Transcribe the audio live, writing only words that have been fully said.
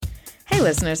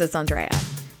listeners, it's Andrea.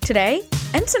 Today,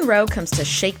 Ensign Ro comes to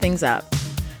shake things up.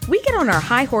 We get on our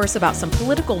high horse about some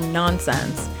political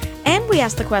nonsense, and we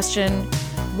ask the question,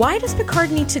 why does Picard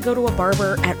need to go to a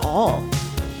barber at all?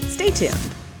 Stay tuned.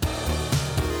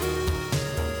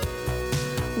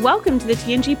 Welcome to the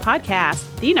TNG podcast,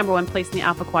 the number one place in the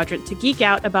Alpha Quadrant to geek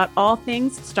out about all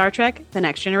things Star Trek: The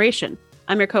Next Generation.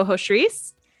 I'm your co-host,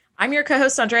 Charisse. I'm your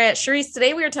co-host, Andrea. Charisse,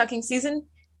 today we are talking season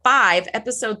 5,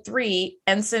 episode 3,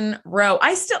 Ensign Ro.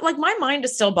 I still, my mind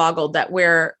is still boggled that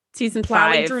we're season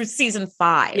plowing 5 through season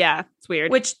 5. Yeah, it's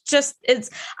weird. Which just,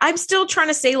 I'm still trying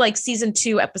to say season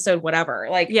 2, episode whatever.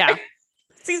 Yeah.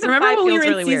 Season Remember 5 when we feels were in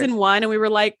really season weird. 1 and we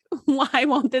were like, why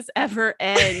won't this ever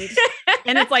end?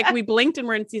 And it's like we blinked and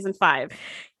we're in season 5.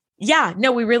 Yeah,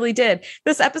 no, we really did.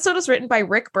 This episode was written by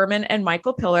Rick Berman and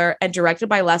Michael Piller and directed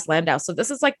by Les Landau. So this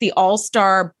is the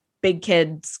all-star big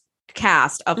kids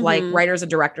cast of writers and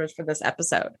directors for this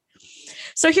episode.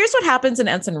 So here's what happens in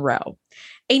Ensign Ro.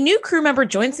 A new crew member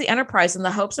joins the Enterprise in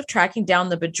the hopes of tracking down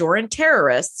the Bajoran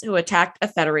terrorists who attacked a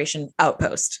Federation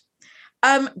outpost.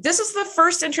 This is the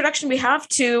first introduction we have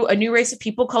to a new race of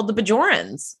people called the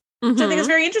Bajorans, which I think is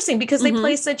very interesting because they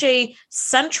play such a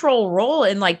central role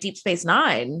in Deep Space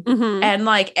Nine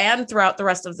and throughout the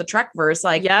rest of the Trekverse.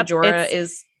 Bajora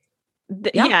is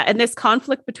and this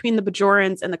conflict between the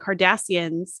Bajorans and the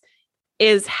Cardassians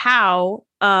is how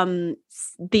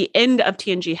the end of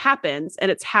TNG happens, and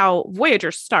it's how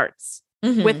Voyager starts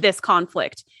with this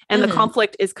conflict, and the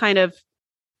conflict is kind of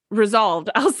resolved,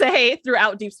 I'll say,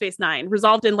 throughout Deep Space Nine,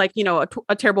 resolved in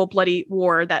a terrible bloody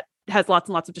war that has lots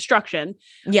and lots of destruction.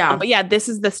 Yeah. But yeah, this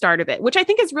is the start of it, which I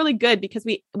think is really good because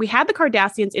we had the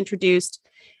Cardassians introduced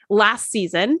last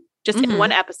season, just in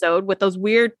one episode with those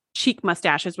weird cheek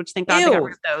mustaches, which thank God they got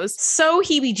rid of those. So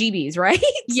heebie-jeebies, right?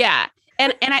 Yeah.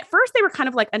 And at first they were kind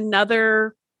of like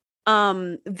another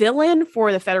villain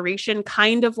for the Federation,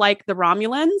 kind of like the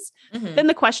Romulans. Then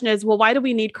the question is, well, why do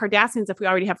we need Cardassians if we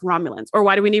already have Romulans? Or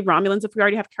why do we need Romulans if we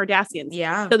already have Cardassians?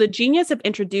 Yeah. So the genius of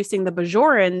introducing the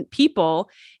Bajoran people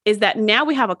is that now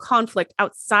we have a conflict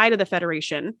outside of the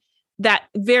Federation that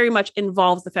very much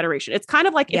involves the Federation. It's kind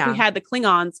of like if we had the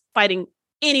Klingons fighting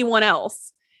anyone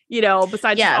else,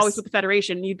 besides just always with the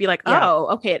Federation, you'd be like, oh,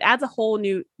 okay, it adds a whole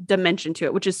new dimension to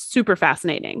it, which is super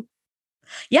fascinating.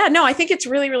 Yeah, no, I think it's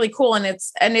really, really cool. And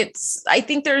I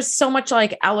think there's so much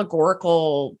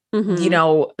allegorical,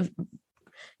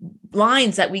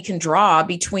 lines that we can draw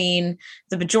between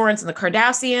the Bajorans and the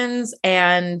Cardassians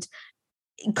and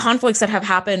conflicts that have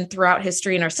happened throughout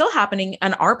history and are still happening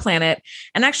on our planet.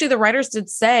 And actually the writers did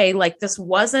say this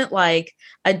wasn't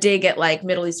a dig at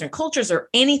Middle Eastern cultures or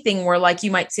anything where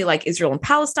you might see Israel and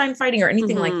Palestine fighting or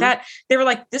anything like that. They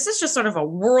were this is just sort of a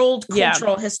world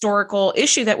cultural historical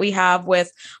issue that we have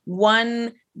with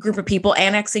one group of people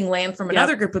annexing land from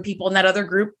another group of people and that other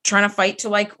group trying to fight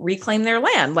to reclaim their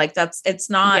land.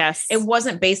 It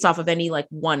wasn't based off of any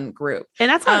one group. And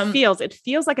that's how it feels. It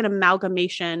feels like an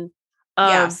amalgamation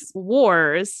of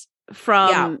wars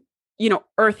from,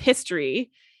 Earth history.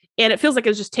 And it feels like it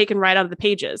was just taken right out of the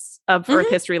pages of Earth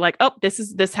history.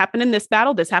 This happened in this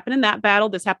battle. This happened in that battle.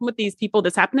 This happened with these people.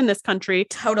 This happened in this country.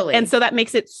 Totally. And so that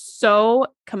makes it so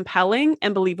compelling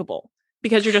and believable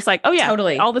because you're just oh yeah,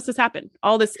 totally. All this has happened.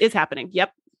 All this is happening.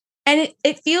 Yep. And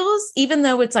it feels, even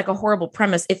though it's a horrible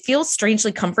premise, it feels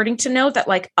strangely comforting to know that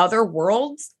other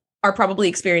worlds are probably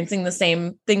experiencing the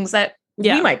same things that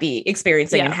we might be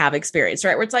experiencing and have experienced,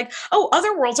 right? Where it's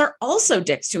other worlds are also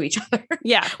dicks to each other.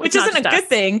 Yeah. Which isn't a good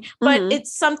thing, but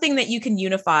it's something that you can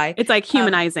unify. It's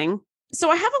humanizing. So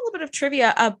I have a little bit of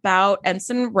trivia about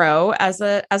Ensign Ro as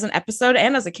an episode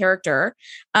and as a character.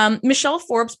 Michelle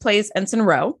Forbes plays Ensign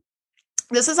Ro.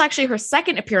 This is actually her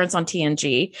second appearance on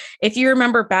TNG. If you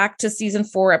remember back to season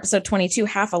 4, episode 22,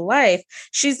 Half a Life,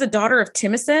 she's the daughter of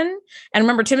Timicin. And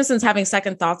remember, Timicin's having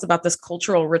second thoughts about this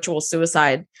cultural ritual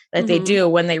suicide that they do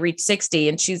when they reach 60.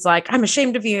 And she's like, I'm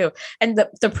ashamed of you. And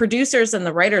the producers and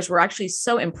the writers were actually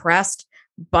so impressed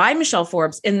by Michelle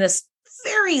Forbes in this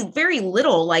very, very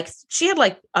little, she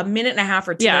had a minute and a half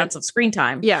or 2 minutes of screen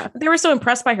time. Yeah. They were so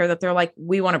impressed by her that they're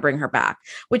we want to bring her back,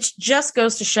 which just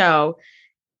goes to show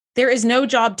there is no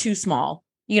job too small.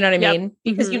 You know what I mean?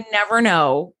 Because you never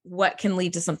know what can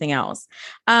lead to something else.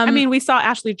 We saw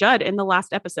Ashley Judd in the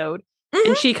last episode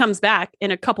and she comes back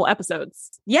in a couple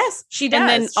episodes. Yes, she does.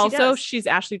 And then she's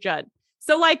Ashley Judd.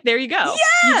 So like, there you go.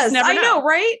 Yes, I know,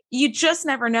 right? You just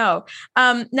never know.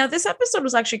 Now, this episode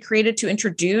was actually created to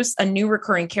introduce a new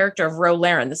recurring character of Ro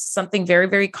Laren. This is something very,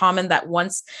 very common that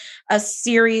once a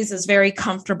series is very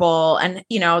comfortable and,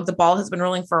 you know, the ball has been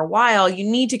rolling for a while, you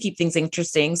need to keep things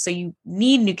interesting. So you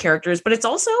need new characters, but it's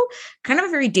also kind of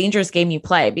a very dangerous game you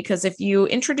play, because if you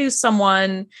introduce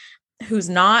someone who's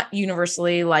not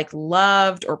universally like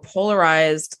loved or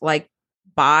polarized, like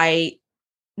by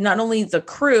not only the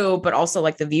crew, but also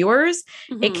like the viewers,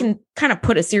 it can kind of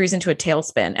put a series into a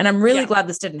tailspin. And I'm really glad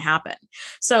this didn't happen.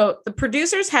 So the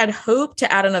producers had hoped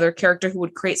to add another character who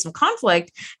would create some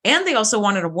conflict, and they also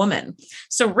wanted a woman.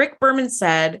 So Rick Berman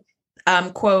said,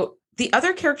 quote, "The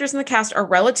other characters in the cast are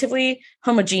relatively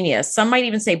homogeneous. Some might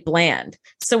even say bland.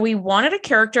 So we wanted a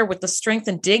character with the strength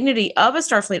and dignity of a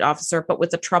Starfleet officer, but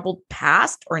with a troubled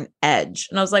past or an edge."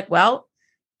 And I was like, well,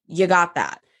 you got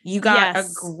that. You got a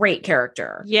great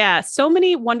character. Yeah. So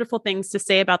many wonderful things to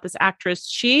say about this actress.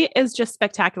 She is just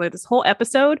spectacular. This whole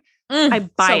episode, I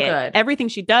buy it. Good. Everything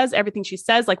she does, everything she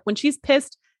says, like when she's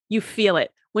pissed, you feel it.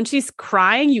 When she's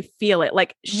crying, you feel it.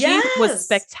 Like she was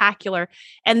spectacular.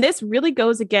 And this really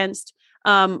goes against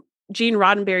Gene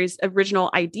Roddenberry's original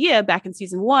idea back in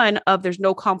season 1 of there's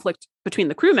no conflict between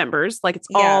the crew members. Like it's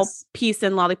all peace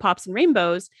and lollipops and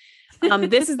rainbows.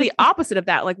 This is the opposite of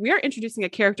that. Like we are introducing a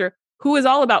character who is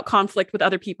all about conflict with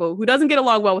other people, who doesn't get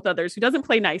along well with others, who doesn't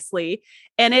play nicely.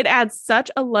 And it adds such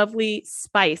a lovely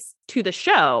spice to the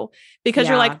show, because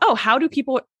you're like, oh, how do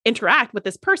people interact with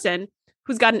this person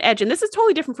who's got an edge? And this is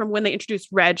totally different from when they introduced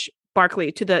Reg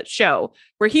Barkley to the show,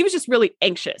 where he was just really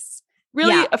anxious,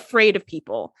 really afraid of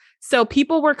people. So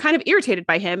people were kind of irritated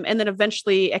by him and then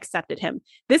eventually accepted him.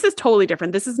 This is totally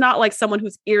different. This is not like someone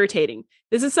who's irritating.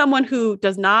 This is someone who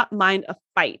does not mind a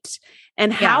fight.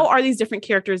 And how are these different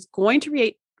characters going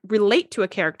to relate to a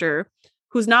character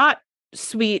who's not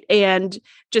sweet and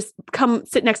just come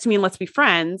sit next to me and let's be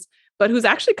friends, but who's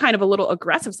actually kind of a little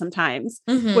aggressive sometimes,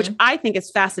 which I think is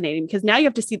fascinating, because now you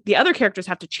have to see the other characters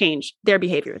have to change their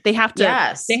behavior. They have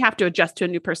to adjust to a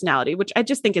new personality, which I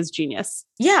just think is genius.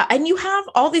 Yeah. And you have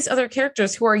all these other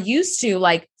characters who are used to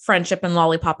like friendship and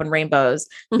lollipop and rainbows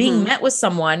being met with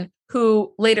someone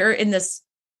who later in this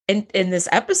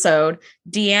episode,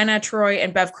 Deanna, Troy,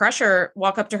 and Bev Crusher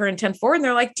walk up to her in 10-4 and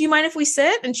they're like, "Do you mind if we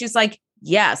sit?" And she's like,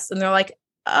 "Yes." And they're like,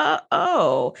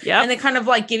 oh, yeah. And they kind of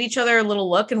like give each other a little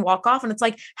look and walk off. And it's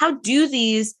like, how do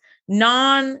these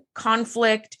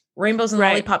non-conflict rainbows and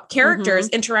lollipop characters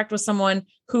interact with someone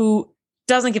who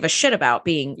doesn't give a shit about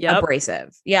being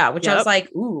abrasive? Yeah. Which I was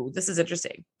like, ooh, this is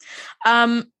interesting.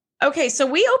 Okay. So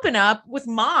we open up with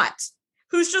Mott,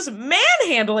 who's just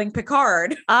manhandling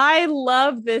Picard. I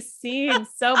love this scene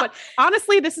so much.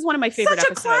 Honestly, this is one of my favorite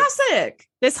episodes. Such a classic.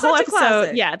 This whole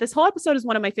episode is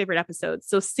one of my favorite episodes.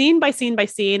 So scene by scene by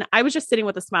scene, I was just sitting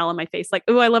with a smile on my face, like,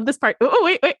 oh, I love this part. Oh,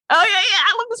 wait. Oh, yeah,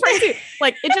 I love this part too.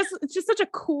 Like, it's just such a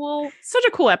cool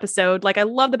episode. Like, I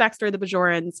love the backstory of the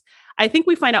Bajorans. I think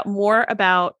we find out more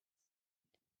about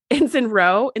Ensign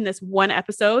Ro in this one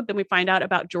episode than we find out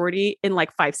about Geordi in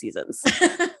like 5 seasons.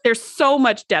 There's so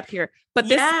much depth here. But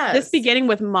this beginning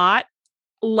with Mott,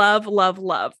 love.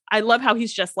 I love how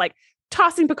he's just like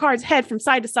tossing Picard's head from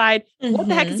side to side. What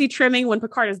the heck is he trimming when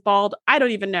Picard is bald? I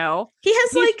don't even know. He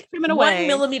has like 1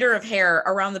 millimeter of hair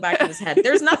around the back of his head.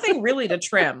 There's nothing really to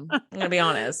trim. I'm going to be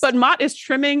honest. But Mott is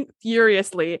trimming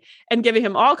furiously and giving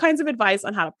him all kinds of advice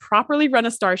on how to properly run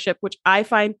a starship, which I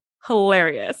find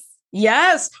hilarious.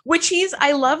 Yes.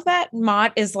 I love that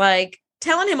Mott is like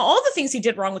telling him all the things he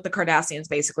did wrong with the Cardassians,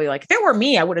 basically. Like, if it were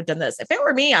me, I would have done this. If it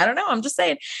were me, I don't know. I'm just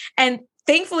saying. And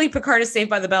thankfully, Picard is saved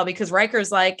by the bell, because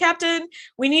Riker's like, "Captain,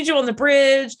 we need you on the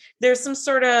bridge. There's some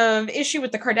sort of issue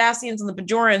with the Cardassians and the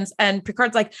Bajorans." And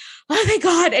Picard's like, "Oh, thank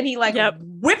God." And he like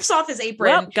whips off his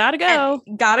apron. Well, gotta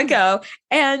go.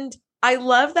 And I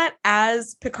love that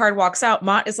as Picard walks out,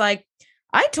 Mott is like,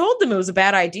 "I told them it was a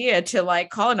bad idea to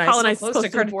like colonize so close to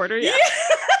the border." Yeah.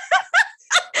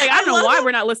 Like, I don't know why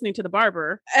we're not listening to the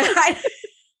barber.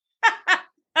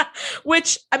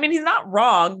 Which, I mean, he's not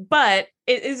wrong, but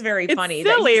it is very funny. It's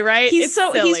silly, right? He's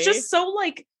just so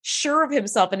like sure of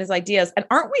himself and his ideas. And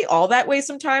aren't we all that way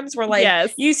sometimes? Where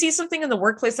like you see something in the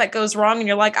workplace that goes wrong and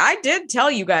you're like, "I did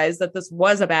tell you guys that this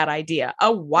was a bad idea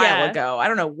a while ago. I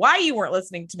don't know why you weren't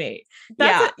listening to me."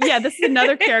 This is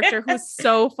another character who's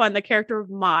so fun. The character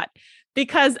of Mott.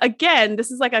 Because again,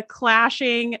 this is like a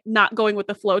clashing, not going with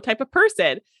the flow type of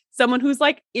person. Someone who's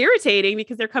like irritating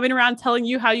because they're coming around telling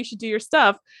you how you should do your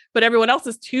stuff, but everyone else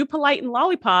is too polite and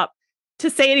lollipop to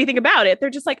say anything about it. They're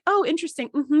just like, "Oh, interesting.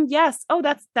 Yes. Oh,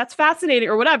 that's fascinating,"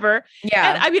 or whatever.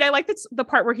 Yeah. And I mean, I like the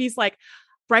part where he's like,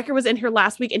 Riker was in here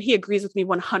last week and he agrees with me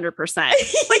 100%. Like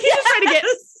he's just trying to get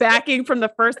backing from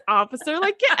the first officer.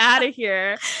 Like, get out of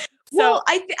here. Well,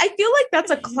 I feel like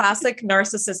that's a classic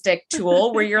narcissistic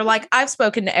tool where you're like, I've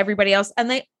spoken to everybody else and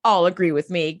they all agree with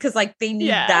me because like they need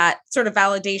that sort of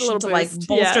validation to like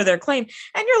bolster their claim.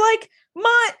 And you're like,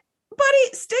 Mott,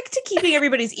 buddy, stick to keeping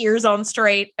everybody's ears on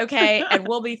straight, okay? And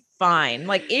we'll be fine.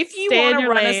 Like if you want to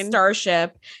run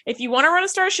a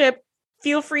starship,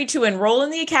 feel free to enroll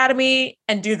in the academy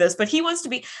and do this. But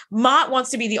Mott wants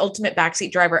to be the ultimate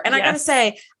backseat driver. And I gotta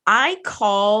say, I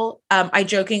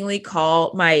jokingly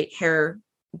call my hair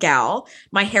gal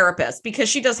my therapist because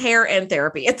she does hair and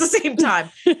therapy at the same time.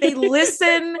 They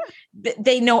listen,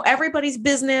 they know everybody's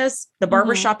business. The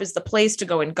barbershop is the place to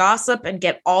go and gossip and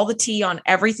get all the tea on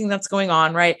everything that's going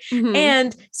on, right?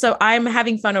 And so I'm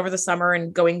having fun over the summer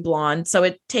and going blonde. So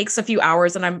it takes a few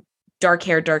hours and I'm dark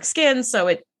hair, dark skin. So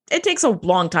it takes a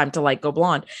long time to like go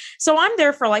blonde. So I'm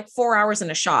there for like 4 hours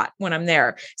in a shot when I'm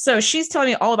there. So she's telling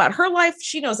me all about her life.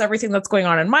 She knows everything that's going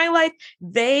on in my life.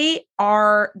 They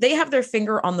have their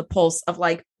finger on the pulse of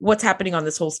like what's happening on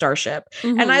this whole starship.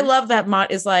 And I love that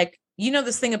Mott is like, you know,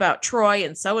 this thing about Troy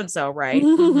and so, right?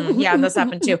 Yeah. And this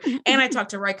happened too. And I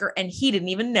talked to Riker and he didn't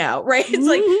even know, right? It's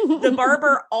like the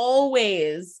barber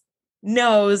always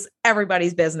knows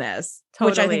everybody's business,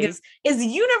 which I think is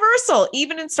universal,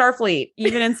 even in Starfleet.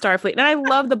 And I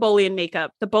love the Bolian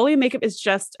makeup. The Bolian makeup is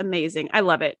just amazing. I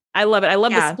love it. I love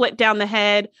the split down the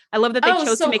head. I love that they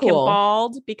chose to make him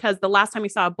bald because the last time we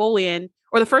saw a Bolian,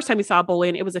 or the first time we saw a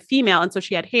Bolian, it was a female. And so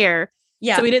she had hair.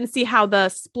 Yeah. So we didn't see how the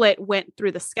split went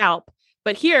through the scalp.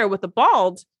 But here with the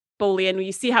bald Bolian,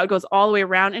 you see how it goes all the way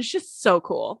around. And it's just so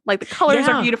cool. Like the colors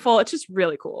are beautiful. It's just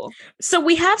really cool. So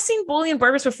we have seen Bolian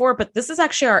barbers before, but this is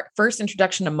actually our first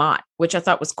introduction to Mott, which I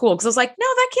thought was cool. Cause I was like, no,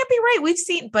 that can't be right. We've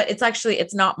seen, but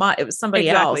it's not Mott. It was somebody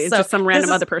else. It's just some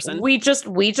random other person. We just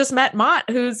met Mott,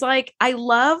 who's like, I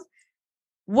love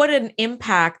what an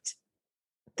impact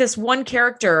this one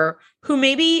character who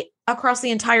maybe across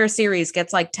the entire series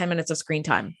gets like 10 minutes of screen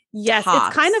time. Yes. Tops.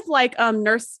 It's kind of like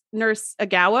Nurse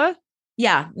Agawa.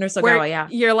 Yeah, Nurse Ogawa, yeah.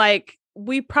 You're like,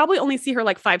 we probably only see her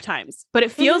like 5 times, but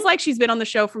it feels like she's been on the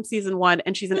show from season 1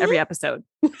 and she's in every episode.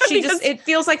 It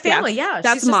feels like family. Yeah,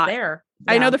 that's she's Mott. Just there.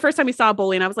 Yeah. I know the first time we saw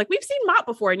Bolian, I was like, we've seen Mott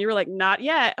before. And you were like, not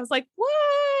yet. I was like,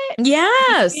 what?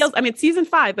 Yes. It's season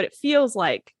 5, but it feels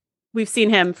like we've seen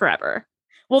him forever.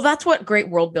 Well, that's what great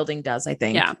world building does, I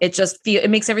think. Yeah. It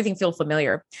makes everything feel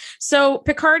familiar. So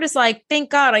Picard is like, thank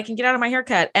God I can get out of my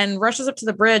haircut, and rushes up to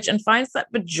the bridge and finds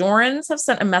that Bajorans have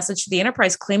sent a message to the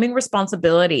Enterprise claiming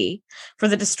responsibility for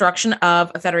the destruction of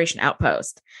a Federation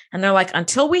outpost. And they're like,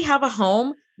 until we have a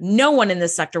home, no one in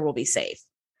this sector will be safe.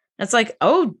 And it's like,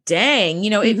 oh, dang. You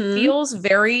know, it feels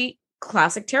very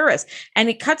classic terrorist. And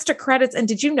it cuts to credits. And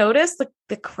did you notice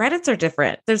the credits are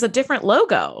different? There's a different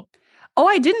logo. Oh,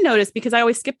 I didn't notice because I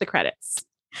always skip the credits.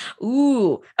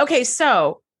 Ooh. Okay.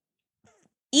 So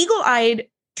eagle-eyed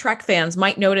Trek fans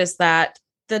might notice that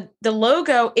the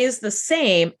logo is the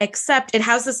same, except it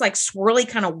has this like swirly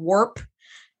kind of warp.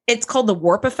 It's called the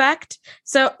warp effect.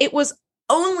 So it was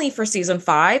only for season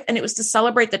 5, and it was to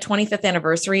celebrate the 25th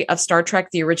anniversary of Star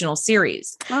Trek, the original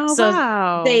series. Oh, so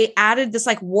wow. They added this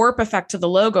like warp effect to the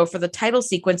logo for the title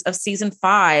sequence of season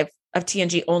 5 of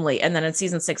TNG only. And then in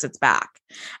season 6, it's back.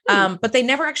 But they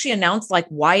never actually announced like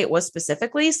why it was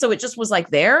specifically. So it just was like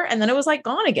there, and then it was like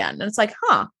gone again. And it's like,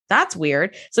 that's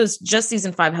weird. So it's just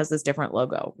season 5 has this different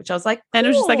logo, which I was like, cool. And it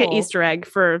was just like an Easter egg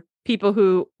for people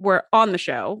who were on the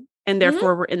show and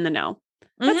therefore were in the know.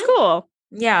 That's cool.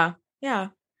 Yeah. Yeah.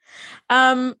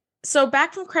 So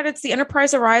back from credits, the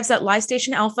Enterprise arrives at Lie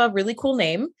Station Alpha. Really cool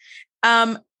name.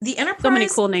 The Enterprise. So many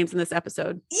cool names in this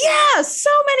episode. Yeah,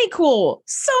 so many cool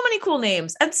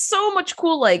names, and so much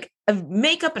cool like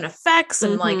makeup and effects,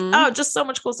 and like just so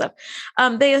much cool stuff.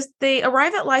 They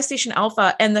arrive at Lie Station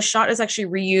Alpha, and the shot is actually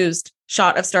reused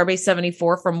shot of Starbase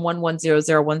 74 from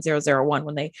 11001001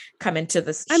 when they come into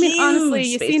this. I mean, honestly,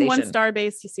 you've seen station. one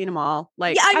Starbase, you've seen them all.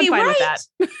 Like, yeah, I'm fine with that.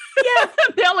 Yeah,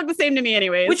 they all look the same to me,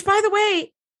 anyways. Which, by the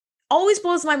way, always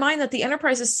blows my mind that the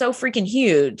Enterprise is so freaking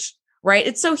huge. Right.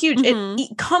 It's so huge.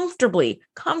 It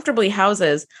comfortably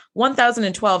houses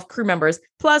 1,012 crew members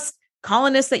plus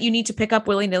colonists that you need to pick up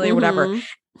willy-nilly or whatever.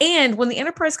 And when the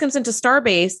Enterprise comes into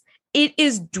Starbase, it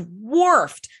is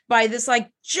dwarfed by this like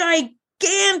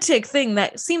gigantic thing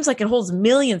that seems like it holds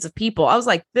millions of people. I was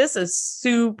like, this is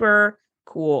super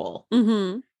cool.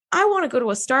 I want to go to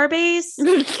a Starbase.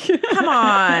 Come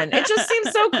on. It just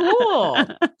seems so cool.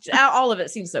 All of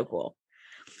it seems so cool.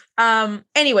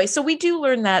 Anyway, so we do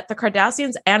learn that the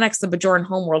Cardassians annexed the Bajoran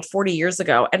homeworld 40 years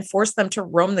ago and forced them to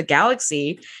roam the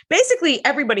galaxy. Basically,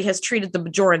 everybody has treated the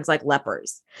Bajorans like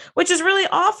lepers, which is really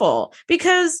awful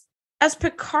because, as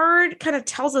Picard kind of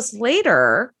tells us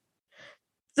later,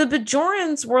 the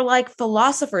Bajorans were like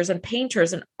philosophers and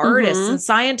painters and artists and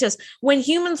scientists when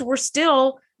humans were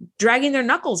still dragging their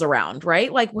knuckles around,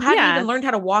 right? Like, hadn't even learned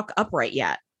how to walk upright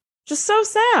yet. Just so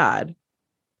sad.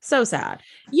 So sad.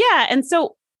 Yeah. And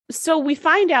so we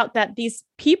find out that these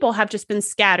people have just been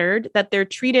scattered, that they're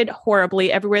treated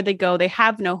horribly everywhere they go. They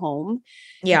have no home.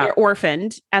 Yeah. They're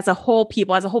orphaned as a whole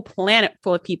people, as a whole planet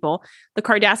full of people. The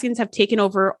Cardassians have taken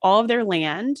over all of their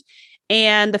land,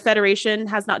 and the Federation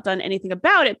has not done anything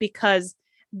about it because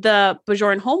the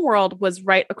Bajoran homeworld was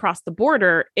right across the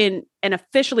border and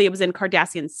officially it was in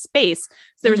Cardassian space.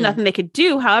 So there was nothing they could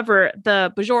do. However,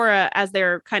 the Bajora, as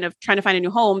they're kind of trying to find a new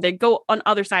home, they go on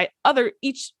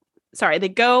they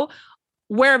go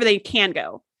wherever they can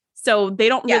go. So they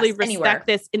don't really respect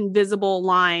this invisible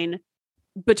line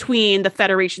between the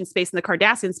Federation space and the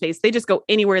Cardassian space. They just go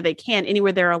anywhere they can,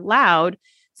 anywhere they're allowed,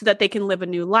 so that they can live a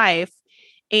new life.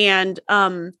 And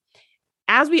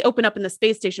as we open up in the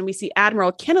space station, we see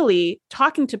Admiral Kennelly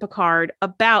talking to Picard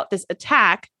about this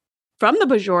attack from the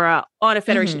Bajora on a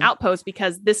Federation outpost,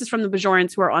 because this is from the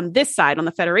Bajorans who are on this side, on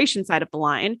the Federation side of the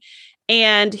line.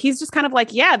 And he's just kind of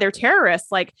like, yeah, they're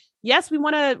terrorists. Like, yes, we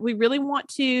really want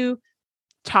to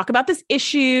talk about this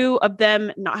issue of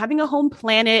them not having a home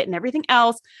planet and everything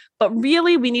else, but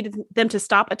really we need them to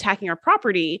stop attacking our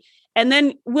property, and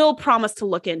then we'll promise to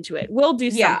look into it. We'll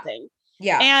do something.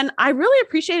 Yeah. And I really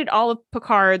appreciated all of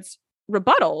Picard's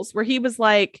rebuttals where he was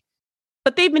like,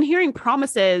 but they've been hearing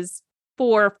promises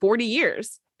for 40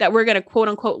 years that we're going to quote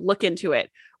unquote look into it.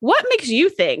 What makes you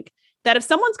think that if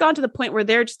someone's gone to the point where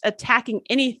they're just attacking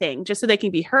anything just so they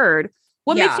can be heard,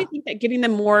 what makes you think that giving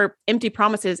them more empty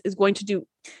promises is going to do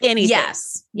anything?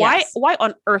 Yes. Why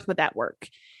on earth would that work?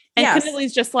 And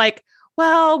Kennelly's just like,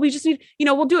 well, we just need,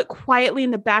 we'll do it quietly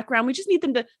in the background. We just need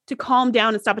them to calm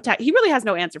down and stop attacking. He really has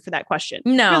no answer for that question.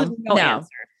 No answer.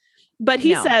 But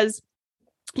he says,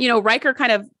 Riker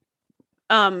kind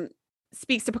of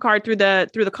speaks to Picard through the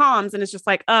comms, and it's just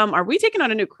like, are we taking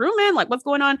on a new crewman? Like, what's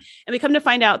going on? And we come to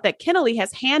find out that Kennelly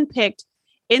has handpicked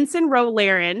Ensign Ro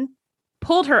Laren,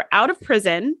 pulled her out of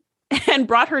prison, and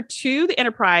brought her to the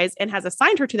Enterprise, and has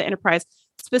assigned her to the Enterprise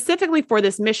specifically for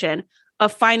this mission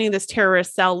of finding this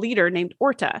terrorist cell leader named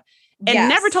Orta, and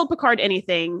never told Picard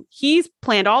anything. He's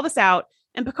planned all this out.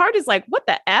 And Picard is like, what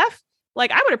the F?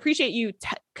 Like, I would appreciate you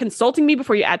consulting me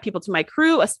before you add people to my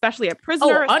crew, especially a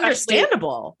prisoner. Oh,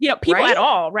 understandable. People at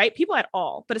all, right? People at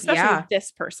all, but especially with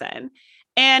this person.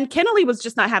 And Kennelly was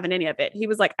just not having any of it. He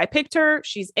was like, I picked her.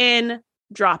 She's in.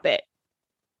 Drop it.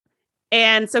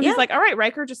 And so he's like, all right,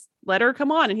 Riker, just let her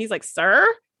come on. And he's like, sir,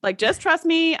 like, just trust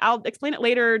me. I'll explain it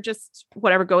later. Just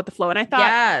whatever, go with the flow. And I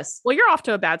thought, well, you're off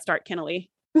to a bad start, Kennelly.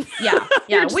 Yeah.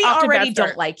 We already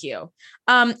don't like you.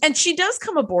 And she does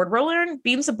come aboard. Ro Laren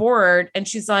beams aboard, and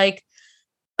she's like,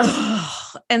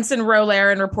 Ensign Ro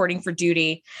Laren reporting for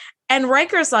duty. And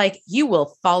Riker's like, you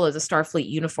will follow the Starfleet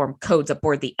uniform codes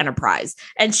aboard the Enterprise.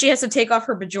 And she has to take off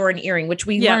her Bajoran earring, which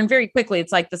we learn very quickly.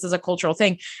 It's like, this is a cultural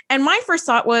thing. And my first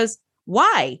thought was,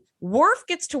 why? Worf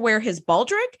gets to wear his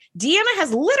baldric. Deanna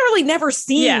has literally never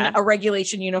seen a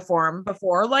regulation uniform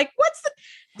before. Like, what's the...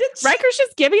 Riker's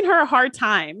just giving her a hard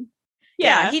time.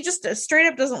 Yeah, he just straight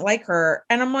up doesn't like her.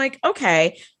 And I'm like,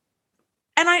 okay.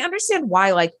 And I understand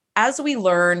why. Like, as we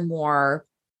learn more,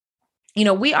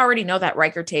 we already know that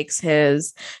Riker takes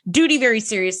his duty very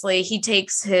seriously. He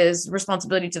takes his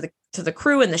responsibility to the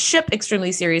crew and the ship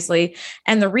extremely seriously.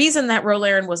 And the reason that Ro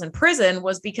Laren was in prison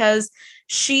was because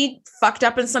she fucked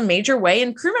up in some major way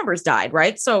and crew members died,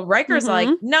 right? So Riker's like,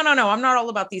 no, I'm not all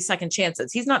about these second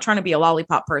chances. He's not trying to be a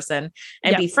lollipop person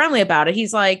and be friendly about it.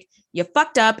 He's like, you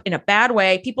fucked up in a bad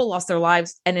way. People lost their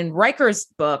lives. And in Riker's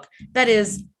book, that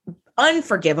is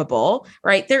unforgivable,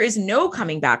 right? There is no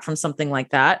coming back from something like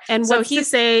that. And so who's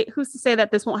to say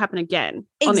that this won't happen again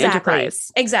on the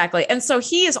Enterprise? Exactly. And so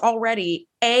he is already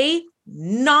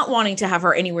not wanting to have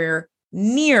her anywhere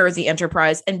near the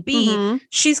Enterprise, and B,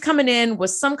 she's coming in with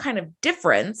some kind of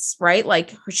difference, right?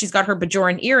 Like, she's got her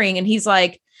Bajoran earring, and he's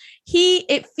like,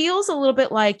 it feels a little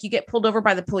bit like you get pulled over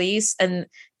by the police and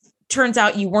turns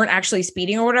out you weren't actually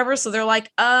speeding or whatever. So they're like,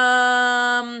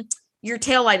 your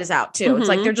tail light is out too. It's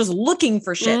like they're just looking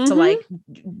for shit to like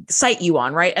cite you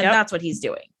on, right? And that's what he's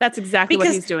doing. That's exactly what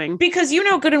he's doing. Because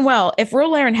good and well, if Ro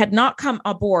Laren had not come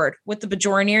aboard with the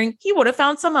Bajoran earring, he would have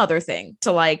found some other thing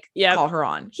to like call her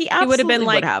on. He would have been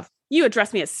like, you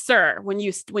address me as sir when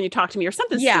you talk to me or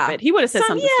something stupid. He would have said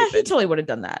something stupid. He totally would have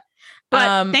done that.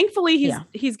 But thankfully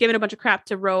he's given a bunch of crap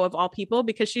to Ro of all people,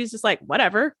 because she's just like,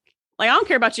 whatever. Like, I don't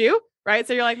care about you. Right.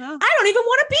 So you're like, oh, I don't even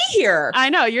want to be here.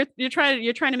 I know you're trying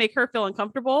to make her feel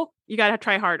uncomfortable. You got to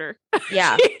try harder.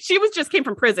 Yeah. she came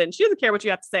from prison. She doesn't care what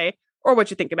you have to say or what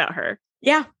you think about her.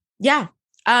 Yeah. Yeah.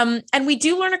 And we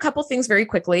do learn a couple things very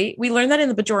quickly. We learn that in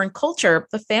the Bajoran culture,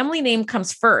 the family name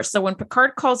comes first. So when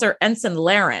Picard calls her Ensign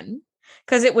Laren,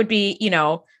 because it would be,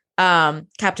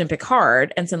 Captain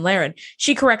Picard, Ensign Laren,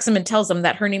 she corrects him and tells him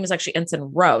that her name is actually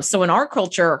Ensign Ro. So in our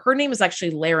culture, her name is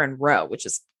actually Laren Ro, which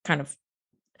is kind of,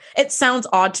 it sounds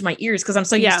odd to my ears because I'm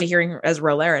so used to hearing her as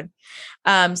Ro Laren.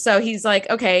 So he's like,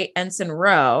 okay, Ensign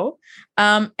Ro.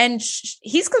 And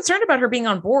he's concerned about her being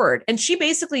on board. And she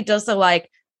basically does the like,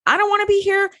 I don't want to be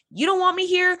here. You don't want me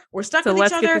here. We're stuck with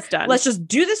each other. Let's just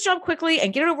do this job quickly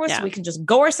and get it over with so we can just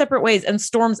go our separate ways, and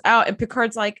storms out. And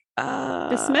Picard's like,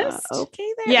 dismissed.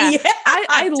 Okay, then. Yeah.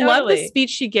 I totally love the speech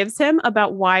she gives him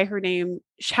about why her name,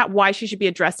 why she should be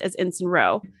addressed as Ensign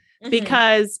Ro.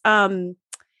 Because, and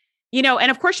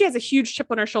of course she has a huge chip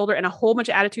on her shoulder and a whole bunch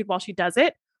of attitude while she does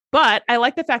it. But I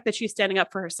like the fact that she's standing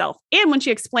up for herself. And when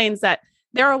she explains that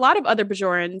there are a lot of other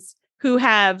Bajorans who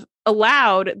have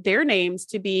allowed their names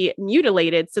to be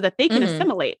mutilated so that they can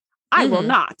assimilate. I will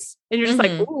not. And you're just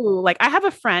like, ooh, like I have a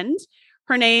friend,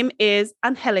 her name is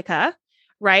Angelica,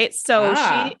 right?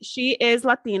 So she is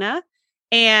Latina.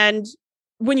 And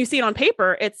when you see it on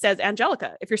paper, it says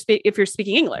Angelica. If you're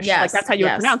speaking English, like that's how you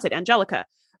would pronounce it, Angelica.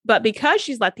 But because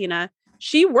she's Latina,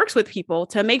 she works with people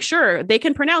to make sure they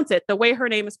can pronounce it the way her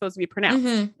name is supposed to be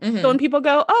pronounced. So when people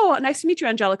go, oh, nice to meet you,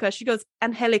 Angelica, she goes,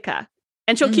 Angelica.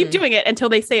 And she'll keep doing it until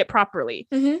they say it properly.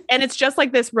 And it's just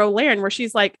like this Ro Laren where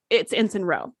she's like, it's Ensign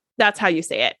Ro. That's how you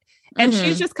say it. And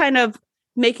she's just kind of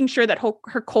making sure that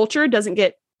her culture doesn't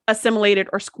get assimilated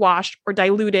or squashed or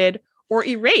diluted or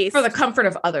erased. For the comfort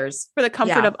of others.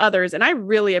 And I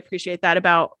really appreciate that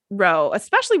about Ro,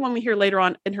 especially when we hear later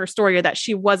on in her story that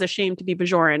she was ashamed to be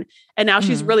Bajoran. And now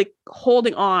she's really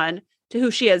holding on to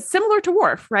who she is, similar to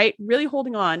Worf, right? Really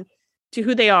holding on to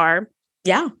who they are.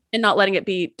 Yeah. And not letting it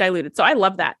be diluted. So I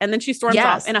love that. And then she storms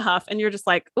off in a huff and you're just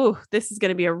like, ooh, this is going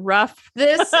to be a rough.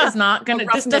 This is not going to,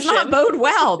 this does not bode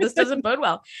well. This doesn't bode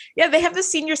well. Yeah. They have the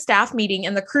senior staff meeting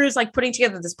and the crew's like putting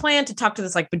together this plan to talk to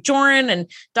this like Bajoran, and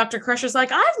Dr. Crusher's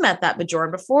like, I've met that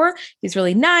Bajoran before. He's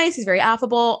really nice. He's very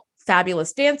affable.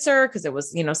 Fabulous dancer, because it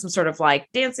was, some sort of like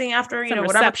dancing after, whatever.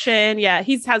 Reception. Yeah.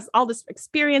 He has all this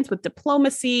experience with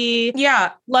diplomacy.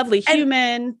 Yeah. Lovely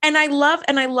human. And I love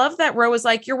that Ro is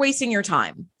like, you're wasting your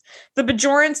time. The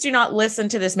Bajorans do not listen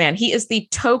to this man. He is the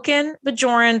token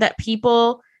Bajoran that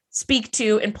people speak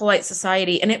to in polite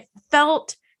society. And it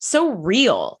felt so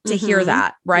real to hear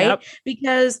that, right? Yep.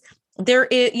 Because there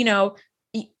is,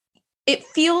 it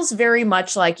feels very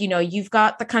much like, you've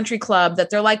got the country club that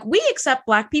they're like, we accept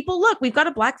Black people. Look, we've got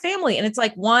a Black family. And it's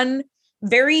like one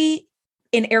very,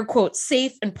 in air quotes,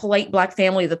 safe and polite Black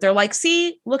family that they're like,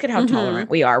 see, look at how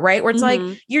tolerant we are, right? Where it's like,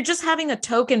 you're just having a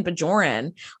token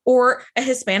Bajoran or a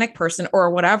Hispanic person or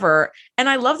whatever. And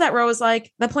I love that Ro is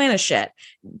like, the plan is shit.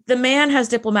 The man has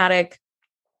diplomatic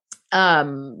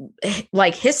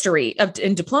like history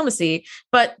in diplomacy,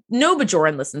 but no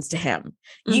Bajoran listens to him.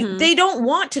 They don't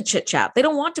want to chit chat. They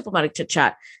don't want diplomatic chit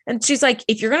chat. And she's like,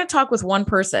 if you're going to talk with one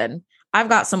person, I've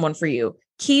got someone for you.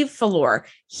 Keeve Falor.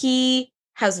 He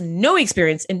has no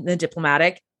experience in the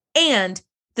diplomatic, and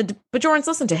the Bajorans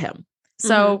listen to him.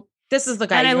 So this is the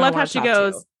guy. And I love how she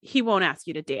goes, he won't ask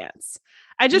you to dance.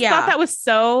 I just thought that was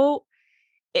so,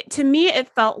 to me, it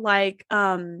felt like,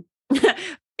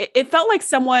 it felt like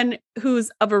someone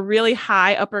who's of a really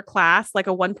high upper class, like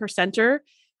a 1%er,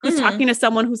 who's talking to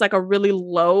someone who's like a really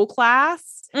low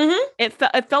class.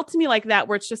 It felt to me like that,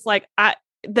 where it's just like,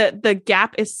 the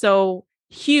gap is so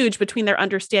huge between their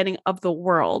understanding of the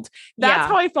world. That's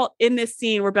how I felt in this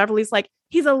scene where Beverly's like,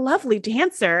 he's a lovely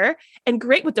dancer and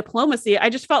great with diplomacy. I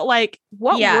just felt like,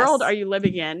 what world are you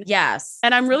living in? Yes.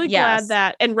 And I'm really glad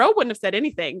that, and Ro wouldn't have said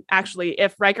anything, actually,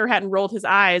 if Riker hadn't rolled his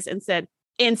eyes and said,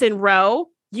 Ensign Ro,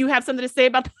 you have something to say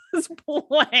about this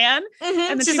plan?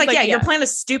 And then she's like, yeah, your plan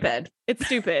is stupid. It's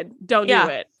stupid. Don't do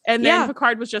it. And then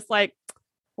Picard was just like,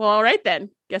 well, all right, then.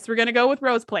 Guess we're going to go with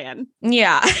Ro's plan.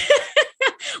 Yeah.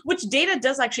 Which Data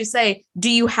does actually say, do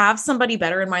you have somebody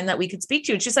better in mind that we could speak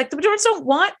to? And she's like, the Bajorans don't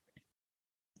want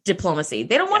diplomacy.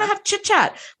 They don't want to have chit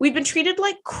chat. We've been treated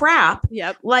like crap,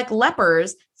 like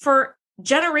lepers for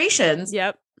generations.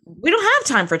 we don't have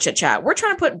time for chit chat. We're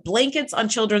trying to put blankets on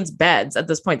children's beds at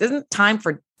this point. There isn't time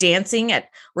for dancing at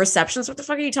receptions. What the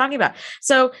fuck are you talking about?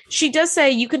 So she does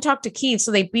say you can talk to Keeve.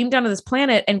 So they beam down to this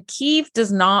planet, and Keeve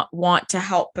does not want to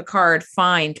help Picard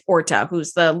find Orta,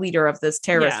 who's the leader of this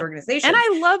terrorist organization. And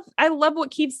I love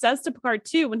what Keeve says to Picard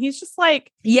too, when he's just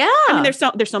like, yeah, I mean,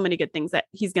 there's so many good things that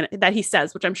he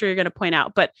says, which I'm sure you're gonna point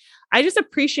out, but I just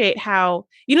appreciate how,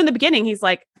 in the beginning he's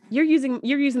like, you're using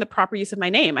the proper use of my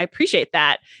name. I appreciate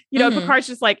that. Picard's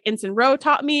just like, Ensign Ro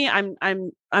taught me.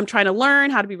 I'm trying to learn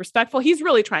how to be respectful. He's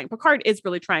really trying. Picard is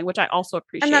really trying, which I also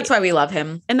appreciate. And that's why we love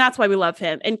him.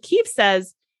 And Keeve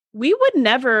says, we would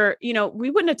never, we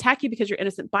wouldn't attack you because you're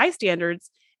innocent bystanders,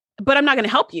 but I'm not going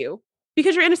to help you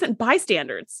because you're innocent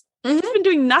bystanders. You've been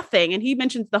doing nothing. And he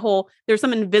mentions there's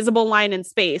some invisible line in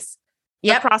space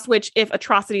across which if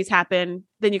atrocities happen,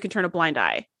 then you can turn a blind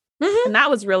eye. And that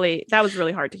was really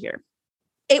hard to hear.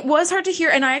 It was hard to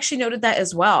hear. And I actually noted that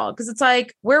as well, because it's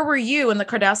like, where were you? And the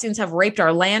Cardassians have raped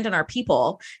our land and our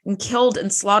people and killed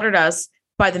and slaughtered us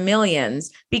by the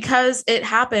millions because it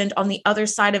happened on the other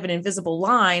side of an invisible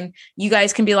line. You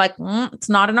guys can be like, it's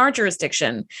not in our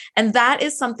jurisdiction. And that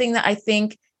is something that I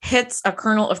think hits a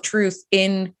kernel of truth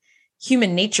in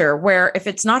human nature, where if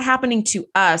it's not happening to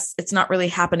us, it's not really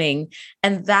happening.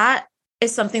 And that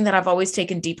is something that I've always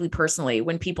taken deeply personally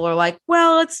when people are like,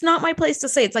 well, it's not my place to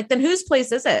say. It's like, then whose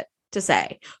place is it to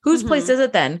say? Whose place is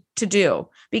it then to do?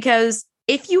 Because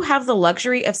if you have the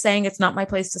luxury of saying it's not my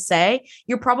place to say,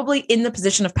 you're probably in the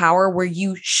position of power where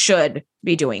you should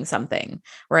be doing something,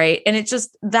 right? And it's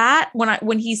just that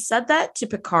when he said that to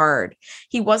Picard,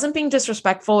 he wasn't being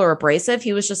disrespectful or abrasive.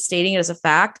 He was just stating it as a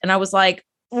fact. And I was like,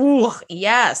 ooh,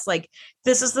 yes, like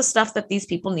this is the stuff that these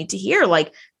people need to hear.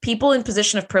 Like people in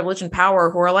position of privilege and power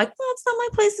who are like, well, it's not my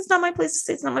place. It's not my place to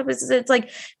say. It's not my place to say. It's like,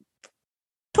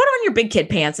 put on your big kid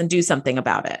pants and do something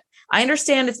about it. I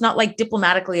understand it's not like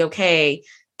diplomatically okay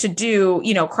to do,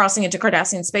 crossing into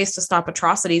Cardassian space to stop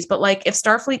atrocities. But like, if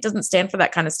Starfleet doesn't stand for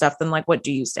that kind of stuff, then like, what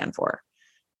do you stand for?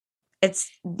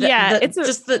 It's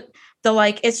just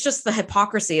the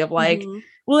hypocrisy of like,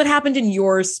 well, it happened in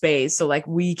your space, so like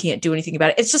we can't do anything about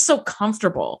it. It's just so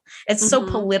comfortable. It's so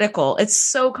political. It's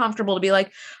so comfortable to be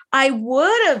like, I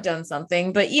would have done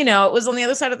something, but it was on the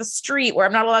other side of the street where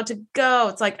I'm not allowed to go.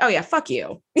 It's like, oh yeah, fuck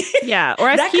you. Yeah. Or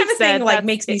as that Keeve kind of said, thing like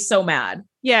makes me so mad.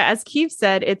 Yeah. As Keeve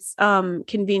said, it's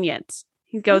convenient.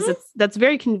 He goes, that's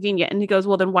very convenient. And he goes,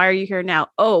 well, then why are you here now?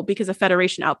 Oh, because a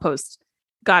Federation outpost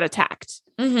got attacked.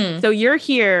 So you're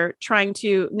here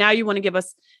now you want to give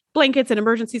us blankets and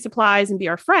emergency supplies and be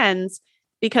our friends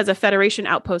because a Federation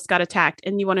outpost got attacked,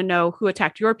 and you want to know who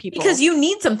attacked your people because you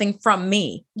need something from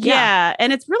me. Yeah.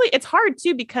 And it's hard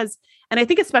too, because, and I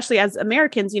think especially as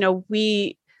Americans,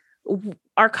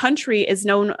 our country is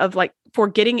known for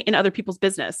getting in other people's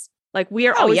business. Like we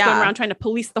are always going around trying to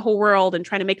police the whole world and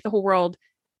trying to make the whole world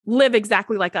live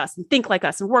exactly like us and think like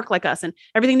us and work like us. And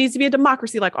everything needs to be a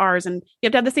democracy like ours. And you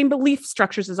have to have the same belief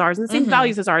structures as ours and the same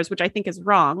values as ours, which I think is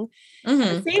wrong. At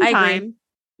the same time,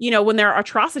 when there are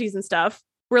atrocities and stuff,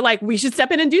 we're like, we should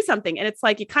step in and do something. And it's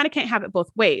like, you kind of can't have it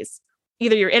both ways.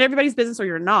 Either you're in everybody's business or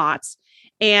you're not.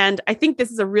 And I think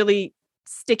this is a really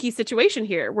sticky situation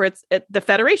here where it's the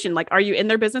Federation. Like, are you in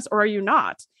their business or are you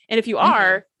not? And if you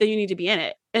are, then you need to be in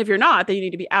it. And if you're not, then you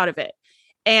need to be out of it.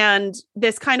 And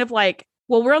this kind of like,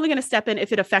 well, we're only going to step in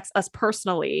if it affects us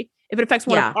personally. If it affects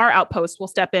one of our outposts, we'll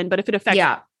step in. But if it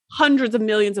affects hundreds of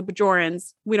millions of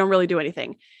Bajorans, we don't really do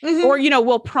anything. Or,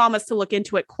 we'll promise to look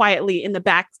into it quietly in the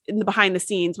behind the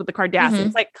scenes with the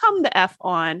Cardassians. Like, come the F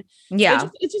on. Yeah.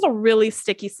 It's just a really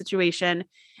sticky situation.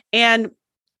 And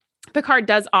Picard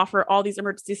does offer all these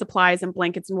emergency supplies and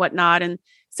blankets and whatnot. And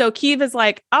so Keeve is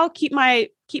like, I'll keep my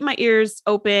ears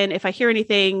open. If I hear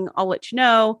anything, I'll let you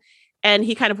know. And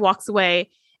he kind of walks away.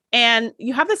 And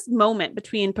you have this moment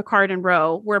between Picard and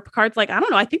Ro where Picard's like, I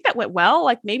don't know, I think that went well.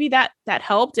 Like maybe that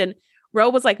helped. And Ro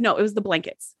was like, no, it was the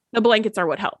blankets. The blankets are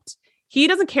what helped. He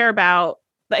doesn't care about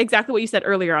exactly what you said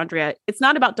earlier, Andrea. It's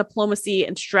not about diplomacy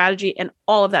and strategy and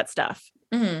all of that stuff.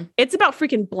 It's about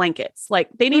freaking blankets. Like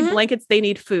they need blankets, they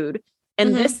need food.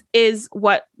 And this is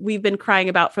what we've been crying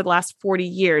about for the last 40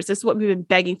 years. This is what we've been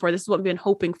begging for. This is what we've been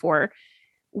hoping for.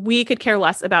 We could care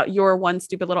less about your one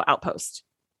stupid little outpost.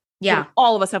 Yeah.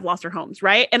 All of us have lost our homes.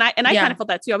 Right. And I kind of felt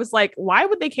that too. I was like, why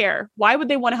would they care? Why would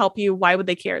they want to help you? Why would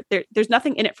they care? There's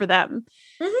nothing in it for them.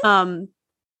 And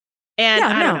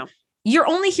I don't know. You're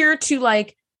only here to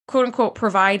like, quote unquote,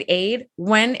 provide aid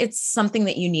when it's something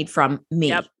that you need from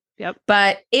me. Yep.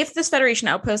 But if this Federation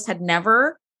outpost had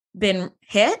never been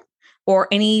hit or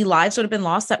any lives would have been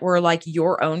lost that were like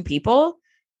your own people,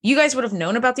 you guys would have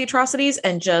known about the atrocities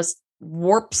and just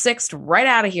warp sixed right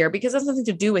out of here because it has nothing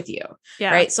to do with you.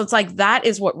 Yeah. Right. So it's like,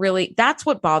 that's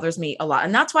what bothers me a lot.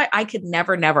 And that's why I could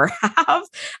never have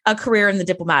a career in the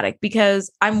diplomatic,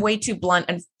 because I'm way too blunt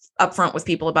and upfront with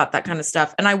people about that kind of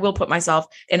stuff. And I will put myself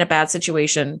in a bad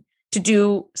situation to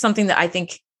do something that I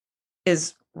think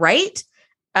is right.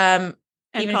 And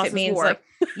even if it means war. like,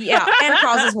 yeah, and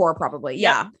causes war probably.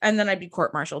 Yeah. And then I'd be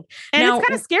court-martialed. And it's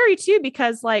kind of scary too,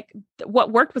 because like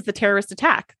what worked was the terrorist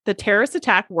attack. The terrorist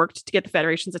attack worked to get the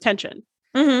Federation's attention.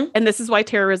 Mm-hmm. And this is why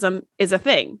terrorism is a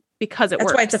thing, because that's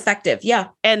works. why it's effective. Yeah.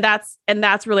 And that's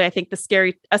really, I think,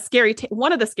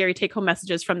 one of the scary take-home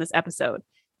messages from this episode.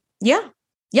 Yeah.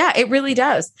 Yeah, it really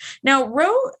does. Now,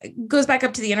 Ro goes back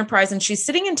up to the Enterprise and she's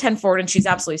sitting in 10 forward and she's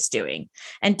absolutely stewing.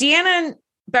 And Deanna and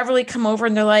Beverly come over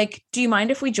and they're like, do you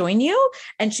mind if we join you?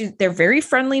 And they're very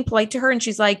friendly and polite to her. And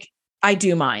she's like, I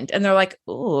do mind. And they're like,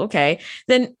 oh, okay.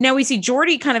 Then now we see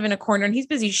Geordi kind of in a corner and he's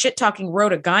busy shit talking Ro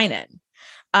to Guinan.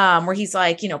 Where he's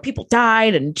like, people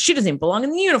died and she doesn't even belong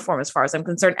in the uniform as far as I'm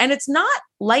concerned. And it's not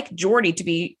like Geordi to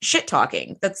be shit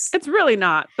talking. It's really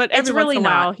not. But every once in a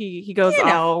while he goes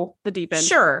off the deep end.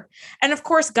 Sure. And of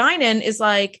course, Guinan is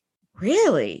like,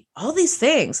 really? All these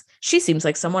things? She seems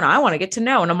like someone I want to get to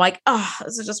know. And I'm like, oh,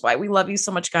 this is just why we love you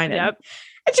so much, Guinan. Yep.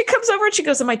 And she comes over and she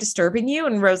goes, am I disturbing you?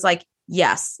 And Ro's like,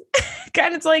 yes.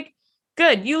 Guinan's like,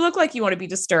 good. You look like you want to be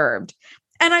disturbed.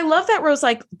 And I love that Ro's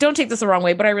like, don't take this the wrong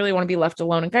way, but I really want to be left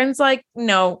alone. And Guinan's like,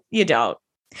 no, you don't.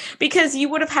 Because you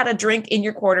would have had a drink in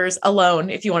your quarters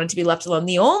alone if you wanted to be left alone.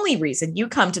 The only reason you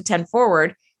come to 10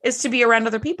 forward is to be around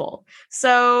other people.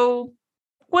 So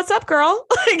what's up, girl?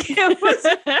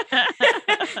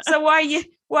 So why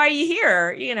are you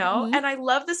here? Mm-hmm. And I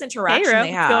love this interaction Ro,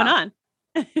 they have. What's going on?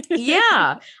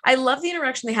 Yeah, I love the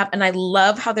interaction they have, and I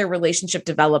love how their relationship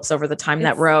develops over the time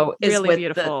that Ro is really with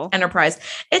beautiful. The Enterprise.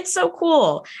 It's so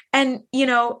cool. And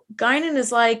Guinan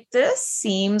is like, this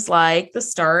seems like the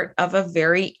start of a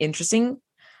very interesting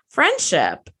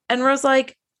friendship. And Ro's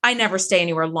like, I never stay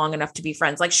anywhere long enough to be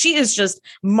friends. Like, she is just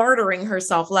martyring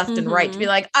herself left and right to be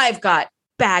like, I've got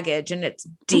baggage and it's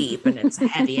deep and it's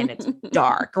heavy and it's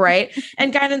dark, right?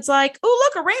 And Guinan's like,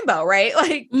 oh, look, a rainbow, right?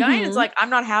 Like, Guinan's like, I'm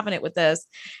not having it with this.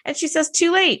 And she says,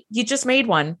 too late. You just made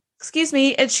one. Excuse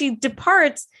me. And she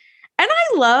departs. And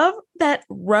I love that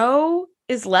Ro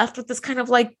is left with this kind of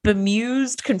like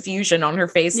bemused confusion on her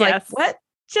face. Yes. Like,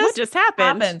 what just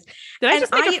happened? Did I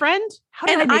just make a friend? How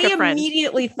did I make a friend?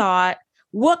 Immediately thought,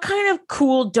 what kind of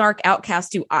cool, dark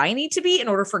outcast do I need to be in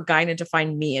order for Guinan to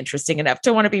find me interesting enough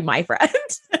to want to be my friend?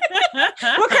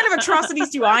 What kind of atrocities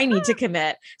do I need to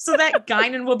commit so that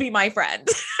Guinan will be my friend?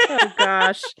 Oh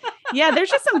gosh. Yeah,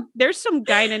 there's some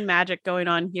Guinan magic going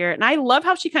on here. And I love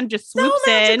how she kind of just swoops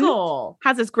in,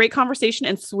 has this great conversation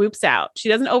and swoops out. She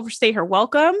doesn't overstay her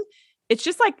welcome. It's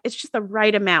just the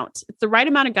right amount. It's the right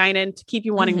amount of Guinan to keep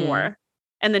you wanting more.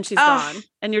 And then she's gone.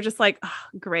 And you're just like, oh,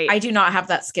 great. I do not have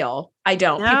that skill. I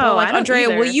don't. No, people are like, Andrea,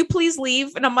 either. Will you please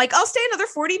leave? And I'm like, I'll stay another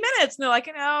 40 minutes. And they're like,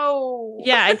 no.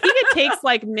 Yeah, I think it takes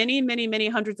like many, many, many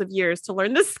hundreds of years to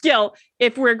learn this skill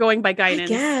if we're going by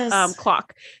Guinan's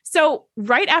clock. So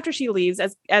right after she leaves,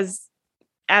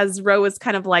 as Ro is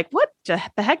kind of like, what the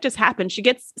heck just happened? She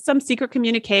gets some secret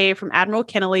communique from Admiral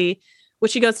Kennelly,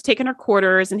 which she goes to take in her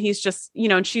quarters. And he's just,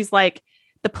 and she's like,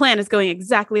 the plan is going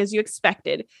exactly as you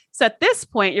expected. So at this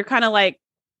point, you're kind of like,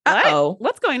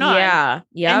 what's going on? Yeah.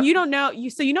 Yeah. And you don't know,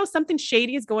 something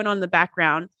shady is going on in the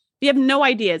background. You have no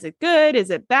idea. Is it good? Is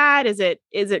it bad? Is it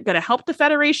going to help the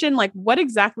Federation? Like, what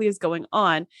exactly is going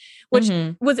on? Which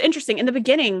was interesting. In the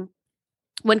beginning,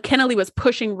 when Kennelly was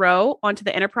pushing Ro onto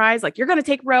the Enterprise, like, you're going to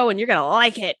take Ro and you're going to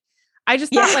like it. I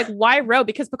just thought, like, why Ro?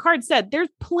 Because Picard said there's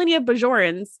plenty of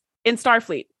Bajorans in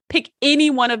Starfleet. Pick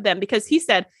any one of them, because he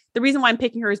said, the reason why I'm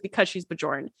picking her is because she's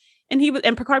Bajoran. And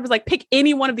Picard was like, pick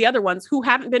any one of the other ones who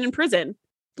haven't been in prison.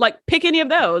 Like, pick any of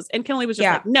those. And Kennelly was just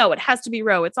like, no, it has to be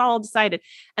Ro. It's all decided.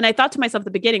 And I thought to myself at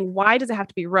the beginning, why does it have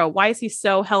to be Ro? Why is he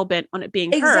so hell-bent on it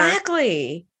being her?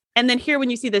 Exactly. And then here, when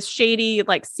you see this shady,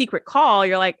 like, secret call,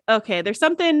 you're like, okay, there's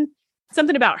something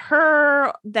about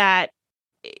her that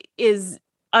is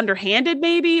underhanded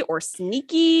maybe, or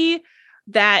sneaky,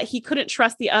 that he couldn't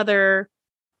trust the other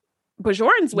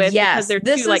Bajorans with, because they're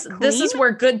too like clean. This is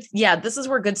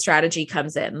where good strategy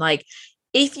comes in. Like,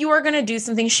 if you are going to do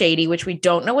something shady, which we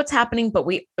don't know what's happening, but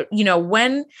we,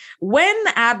 when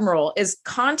the Admiral is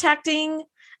contacting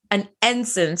an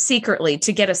ensign secretly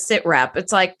to get a sit rep,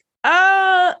 it's like,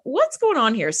 what's going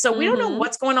on here? So we don't know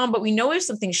what's going on, but we know there's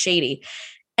something shady.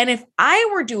 And if I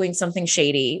were doing something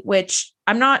shady, which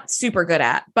I'm not super good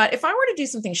at, but if I were to do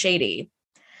something shady,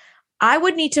 I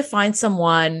would need to find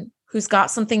someone who's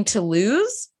got something to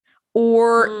lose,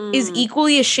 or is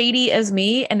equally as shady as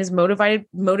me and is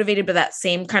motivated by that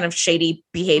same kind of shady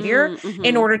behavior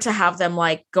in order to have them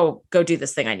like go do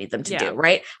this thing I need them to do,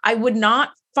 right? I would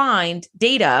not find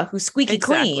Data, who's squeaky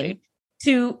clean,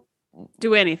 to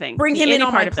do anything, bring him in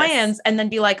on my plans and then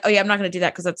be like, oh yeah, I'm not going to do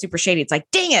that because that's super shady. It's like,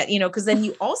 dang it, because then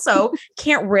you also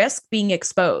can't risk being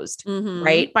exposed,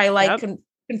 right? By like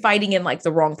confiding in like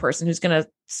the wrong person who's going to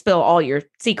spill all your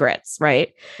secrets,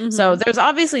 right? So there's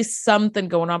obviously something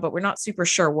going on, but we're not super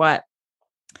sure what.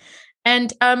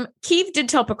 And Keeve did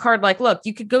tell Picard, like, look,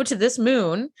 you could go to this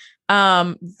moon,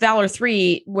 Valor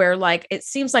 3, where like it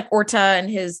seems like Orta and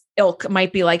his ilk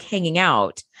might be like hanging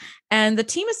out. And the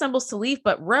team assembles to leave,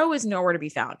 but Ro is nowhere to be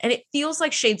found. And it feels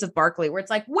like Shades of Barkley, where it's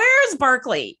like, where's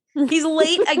Barkley? He's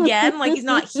late again, like he's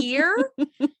not here,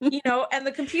 and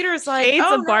the computer is like, Shades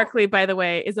of Barkley, by the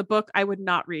way, is a book I would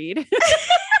not read.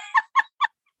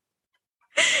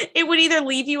 It would either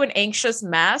leave you an anxious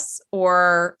mess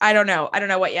or I don't know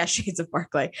what. Yeah, Shades of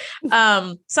Barkley.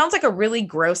 Sounds like a really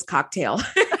gross cocktail.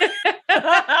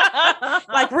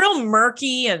 Like real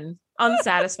murky and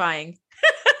unsatisfying.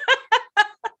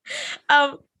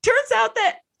 Turns out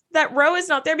that Ro is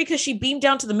not there because she beamed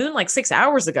down to the moon like 6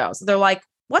 hours ago. So they're like,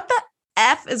 what the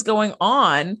F is going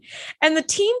on? And the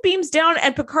team beams down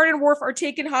and Picard and Worf are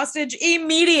taken hostage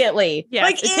immediately. Yes,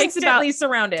 like instantly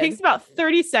surrounded. It takes about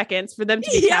 30 seconds for them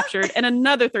to be captured and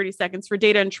another 30 seconds for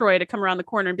Data and Troy to come around the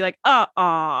corner and be like,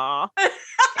 and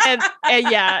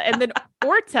then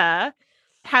Orta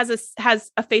has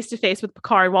a face-to-face with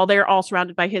Picard while they're all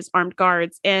surrounded by his armed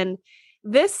guards. And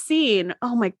this scene,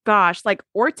 oh my gosh, like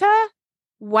Orta,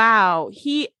 wow,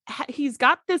 he's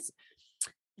got this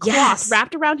cloth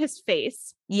wrapped around his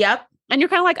face. Yep. And you're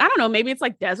kind of like, I don't know, maybe it's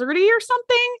like deserty or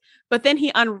something. But then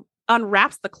he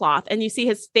unwraps the cloth and you see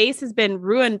his face has been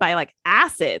ruined by like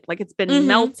acid, like it's been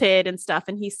melted and stuff.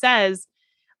 And he says,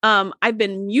 I've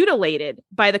been mutilated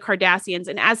by the Cardassians.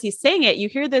 And as he's saying it, you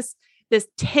hear this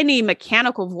tinny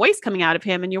mechanical voice coming out of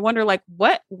him. And you wonder like,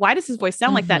 why does his voice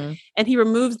sound like that? And he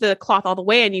removes the cloth all the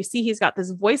way. And you see he's got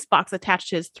this voice box attached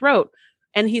to his throat.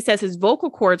 And he says his vocal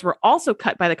cords were also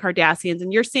cut by the Cardassians.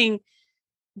 And you're seeing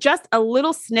just a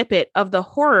little snippet of the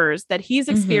horrors that he's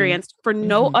experienced for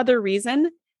no other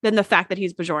reason than the fact that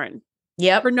he's Bajoran.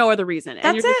 Yep. For no other reason. And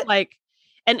That's you're just like,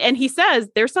 and he says,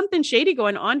 there's something shady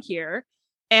going on here.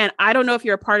 And I don't know if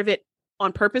you're a part of it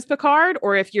on purpose, Picard,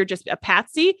 or if you're just a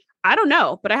patsy. I don't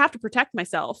know, but I have to protect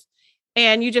myself.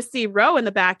 And you just see Ro in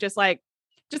the back, just kind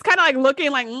of like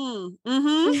looking like, and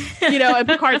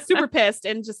Picard's super pissed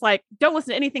and just like, don't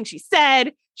listen to anything she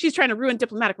said. She's trying to ruin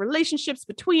diplomatic relationships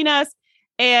between us.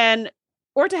 And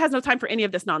Orta has no time for any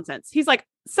of this nonsense. He's like,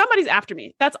 somebody's after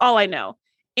me. That's all I know.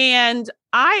 And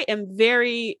I am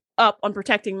very up on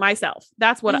protecting myself.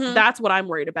 That's what I'm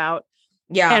worried about.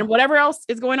 Yeah. And whatever else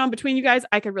is going on between you guys,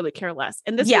 I could really care less.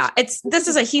 And this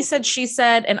is a he said, she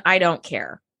said, and I don't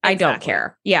care. Exactly. I don't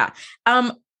care. Yeah.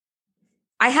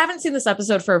 I haven't seen this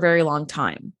episode for a very long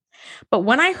time, but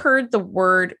when I heard the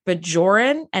word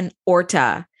Bajoran and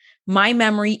Orta, my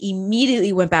memory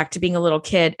immediately went back to being a little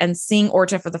kid and seeing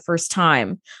Orta for the first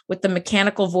time with the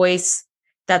mechanical voice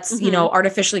that's,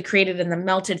 artificially created in the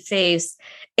melted face.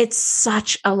 It's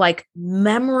such a like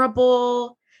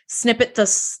memorable snippet.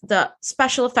 The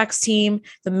special effects team,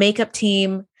 the makeup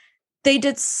team, they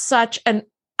did such an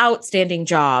outstanding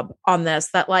job on this,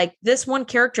 that like this one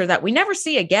character that we never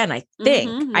see again, I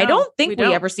think, I don't think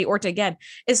we ever see Orta again,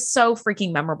 is so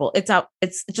freaking memorable.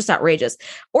 It's just outrageous.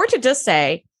 Orta does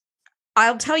say,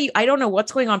 I'll tell you, I don't know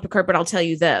what's going on, Picard, but I'll tell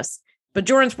you this.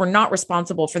 Bajorans were not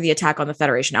responsible for the attack on the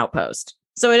Federation outpost.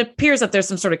 So it appears that there's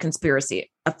some sort of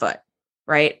conspiracy afoot.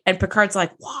 Right. And Picard's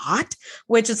like, what?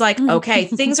 Which is like, okay,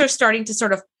 things are starting to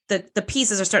sort of, the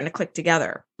pieces are starting to click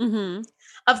together.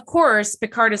 Of course,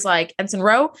 Picard is like, Ensign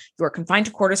Ro, you are confined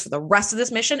to quarters for the rest of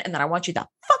this mission. And then I want you to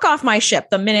fuck off my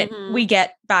ship the minute we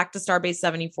get back to Starbase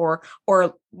 74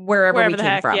 or wherever we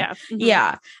came from.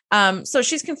 Yeah. So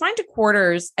she's confined to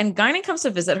quarters and Guinan comes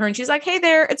to visit her and she's like, hey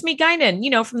there, it's me,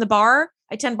 Guinan, from the bar.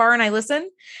 I tend bar and I listen.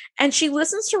 And she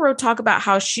listens to Ro talk about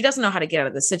how she doesn't know how to get out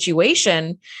of the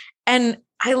situation. And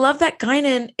I love that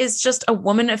Guinan is just a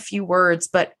woman of few words,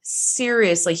 but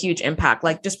seriously huge impact,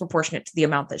 like disproportionate to the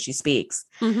amount that she speaks.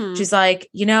 She's like,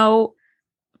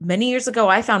 many years ago,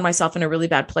 I found myself in a really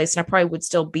bad place and I probably would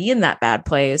still be in that bad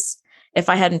place if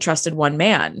I hadn't trusted one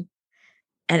man.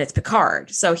 And it's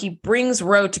Picard. So he brings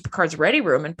Ro to Picard's ready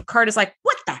room and Picard is like,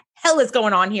 what the hell is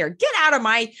going on here? Get out of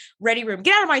my ready room.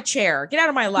 Get out of my chair. Get out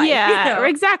of my life. Yeah,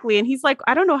 exactly. And he's like,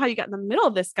 I don't know how you got in the middle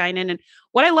of this, Guinan. And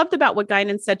what I loved about what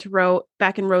Guinan said to Ro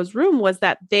back in Ro's room was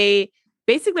that they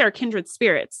basically are kindred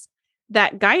spirits.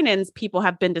 that Guinan's people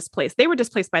have been displaced. They were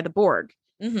displaced by the Borg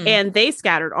and they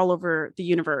scattered all over the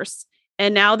universe.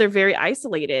 And now they're very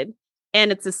isolated.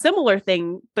 And it's a similar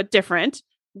thing, but different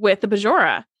with the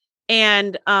Bajora.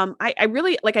 And I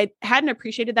really I hadn't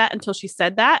appreciated that until she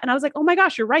said that. And I was like, oh my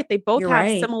gosh, you're right. They both have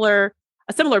a similar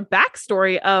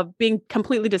backstory of being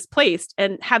completely displaced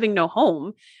and having no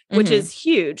home, which is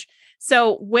huge.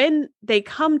 So when they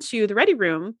come to the ready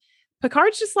room,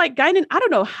 Picard's just like, Guinan, I don't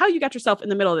know how you got yourself in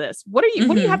the middle of this. What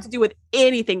do you have to do with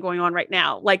anything going on right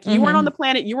now? Like, you weren't on the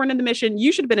planet. You weren't in the mission.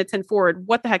 You should have been at 10 forward.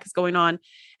 What the heck is going on?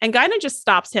 And Guinan just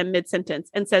stops him mid-sentence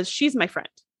and says, she's my friend.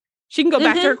 She can go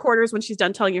back to her quarters when she's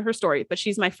done telling you her story, but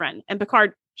she's my friend. And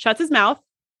Picard shuts his mouth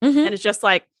and is just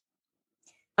like,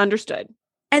 understood.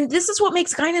 And this is what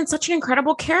makes Guinan such an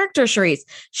incredible character, Charisse.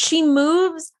 She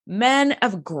moves men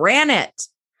of granite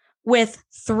with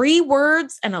 3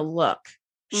 words and a look.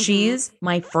 She's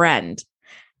my friend,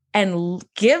 and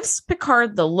gives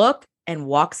Picard the look and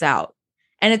walks out.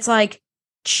 And it's like,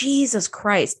 Jesus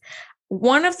Christ.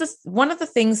 One of the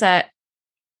things that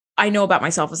I know about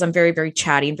myself is I'm very, very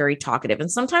chatty and very talkative. And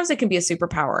sometimes it can be a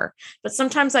superpower, but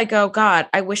sometimes I go, God,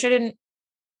 I wish I didn't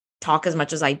talk as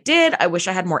much as I did. I wish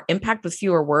I had more impact with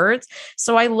fewer words.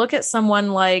 So I look at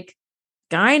someone like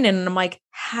Guinan and I'm like,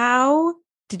 how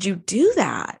did you do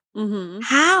that?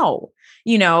 How?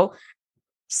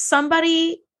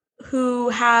 Somebody who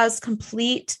has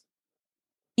complete,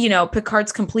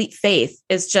 Picard's complete faith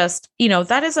is just,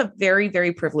 that is a very,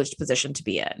 very privileged position to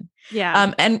be in.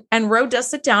 Yeah. And Ro does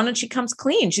sit down and she comes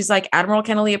clean. She's like, Admiral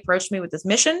Kennelly approached me with this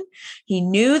mission. He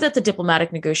knew that the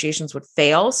diplomatic negotiations would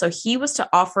fail. So he was to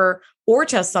offer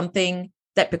Orta something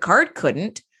that Picard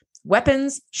couldn't: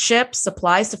 weapons, ships,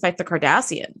 supplies to fight the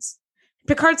Cardassians.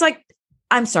 Picard's like,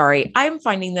 I'm sorry, I'm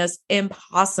finding this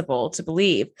impossible to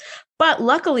believe. But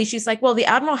luckily, she's like, well, the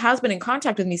Admiral has been in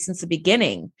contact with me since the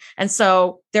beginning. And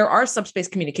so there are subspace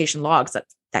communication logs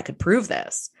that could prove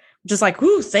this. Just like,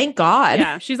 ooh, thank God.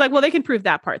 Yeah. She's like, well, they can prove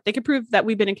that part. They can prove that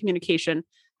we've been in communication.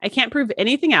 I can't prove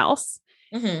anything else.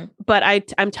 But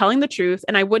I'm telling the truth.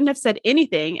 And I wouldn't have said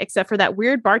anything except for that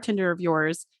weird bartender of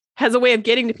yours has a way of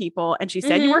getting to people. And she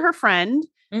said you were her friend.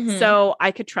 So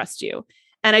I could trust you.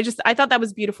 And I thought that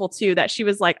was beautiful too, that she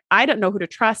was like, I don't know who to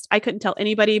trust. I couldn't tell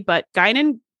anybody, but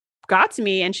Guinan got to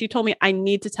me and she told me, I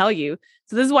need to tell you.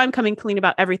 So this is why I'm coming clean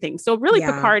about everything. So really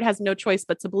Picard has no choice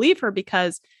but to believe her,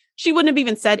 because she wouldn't have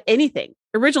even said anything.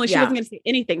 Originally, she wasn't going to say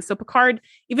anything. So Picard,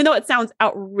 even though it sounds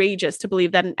outrageous to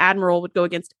believe that an admiral would go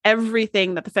against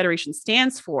everything that the Federation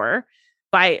stands for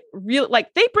by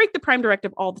they break the Prime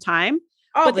Directive all the time.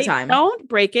 They don't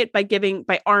break it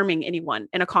by arming anyone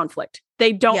in a conflict.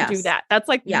 They don't do that. That's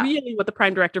really what the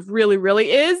Prime Directive really,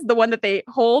 really is. The one that they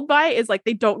hold by is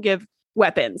they don't give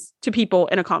weapons to people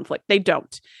in a conflict. They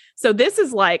don't. So this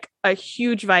is a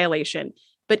huge violation.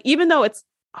 But even though it's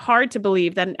hard to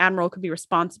believe that an admiral could be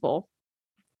responsible,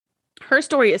 her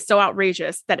story is so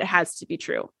outrageous that it has to be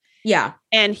true. Yeah.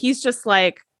 And he's just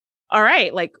like, all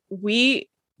right,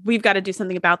 we've got to do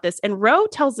something about this. And Ro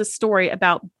tells this story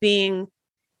about being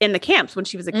in the camps when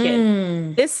she was a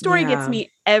kid. This story gets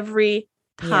me every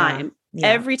time.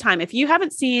 Every time. If you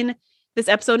haven't seen this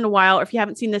episode in a while, or if you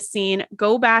haven't seen this scene,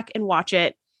 go back and watch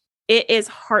it. It is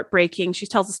heartbreaking. She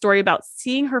tells a story about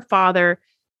seeing her father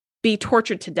be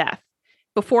tortured to death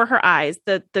before her eyes.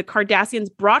 The Cardassians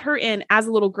brought her in as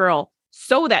a little girl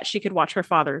so that she could watch her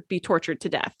father be tortured to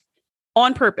death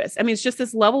on purpose. I mean, it's just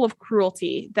this level of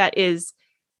cruelty that is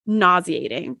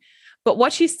nauseating. But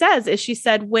what she says is, she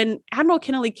said, when Admiral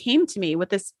Kennelly came to me with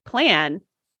this plan,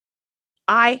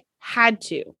 I had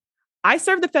to. I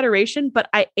serve the Federation, but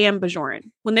I am Bajoran.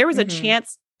 When there was a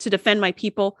chance to defend my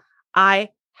people, I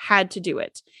had to do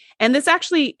it. And this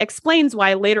actually explains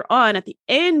why later on at the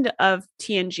end of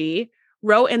TNG,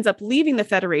 Ro ends up leaving the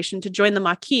Federation to join the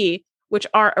Maquis, which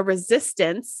are a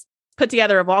resistance put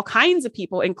together of all kinds of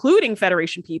people, including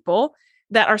Federation people,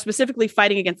 that are specifically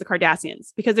fighting against the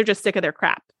Cardassians because they're just sick of their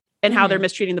crap and how they're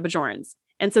mistreating the Bajorans.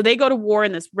 And so they go to war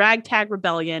in this ragtag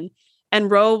rebellion, and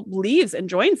Ro leaves and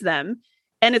joins them.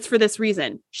 And it's for this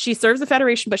reason. She serves the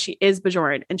Federation, but she is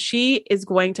Bajoran, and she is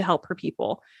going to help her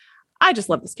people. I just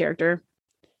love this character.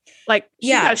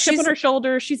 She's got a chip on her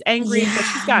shoulder. She's angry, but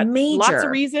she's got lots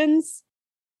of reasons.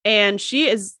 And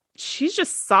she's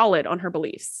just solid on her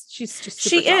beliefs. She's just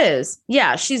super solid. Is.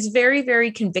 Yeah. She's very,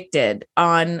 very convicted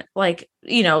on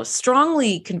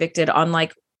strongly convicted on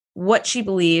what she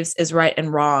believes is right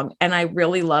and wrong. And I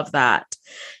really love that.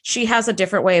 She has a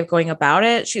different way of going about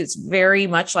it. She's very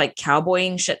much like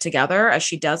cowboying shit together as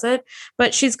she does it,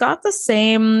 but she's got the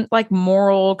same like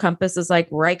moral compass as like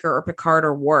Riker or Picard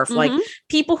or Worf, like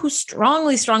people who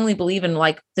strongly, strongly believe in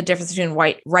like the difference between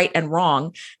right and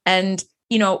wrong. And,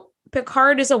 you know,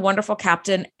 Picard is a wonderful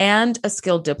captain and a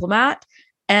skilled diplomat.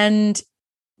 And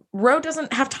Ro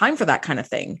doesn't have time for that kind of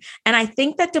thing. And I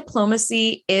think that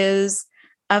diplomacy is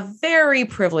a very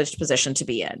privileged position to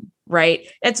be in, right?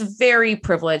 It's very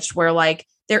privileged where like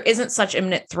there isn't such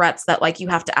imminent threats that like you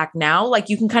have to act now. Like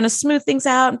you can kind of smooth things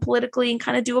out and politically and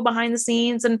kind of do a behind the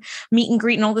scenes and meet and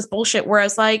greet and all this bullshit.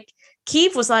 Whereas like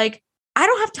Keeve was like, I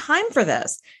don't have time for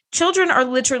this. Children are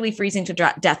literally freezing to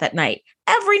death at night,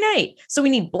 every night. So we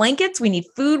need blankets, we need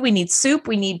food, we need soup,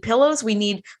 we need pillows, we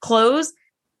need clothes.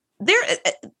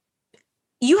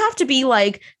 You have to be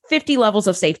like 50 levels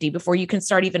of safety before you can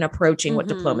start even approaching what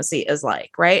diplomacy is like,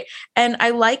 right? And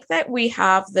I like that we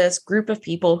have this group of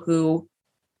people who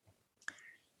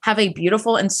have a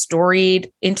beautiful and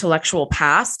storied intellectual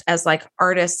past as like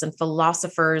artists and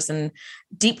philosophers and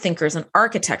deep thinkers and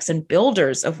architects and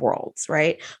builders of worlds,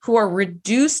 right? Who are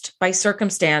reduced by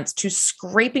circumstance to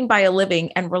scraping by a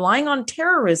living and relying on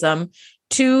terrorism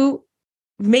to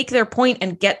make their point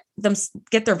and get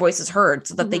their voices heard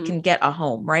so that they can get a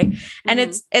home, right? And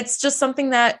it's just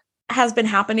something that has been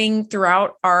happening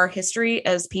throughout our history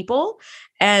as people,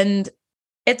 and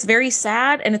it's very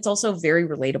sad and it's also very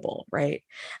relatable, right?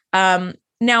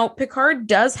 Now Picard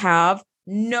does have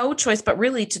no choice but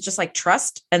really to just like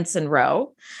trust Ensign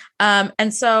Ro,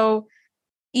 and so,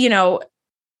 you know,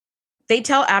 they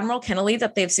tell Admiral Kennelly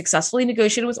that they've successfully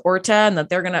negotiated with Orta and that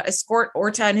they're going to escort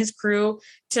Orta and his crew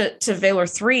to Valor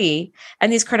 3.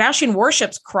 And these Cardassian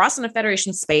warships cross into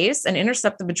Federation space and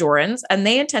intercept the Bajorans, and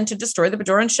they intend to destroy the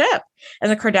Bajoran ship.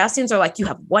 And the Cardassians are like, you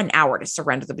have 1 hour to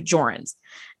surrender the Bajorans.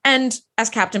 And as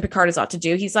Captain Picard is ought to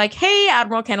do, he's like, hey,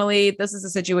 Admiral Kennelly, this is a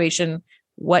situation.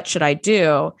 What should I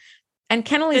do? And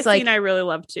Kennelly's this like, scene I really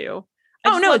love too.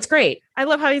 It's great. I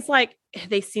love how he's like,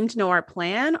 they seem to know our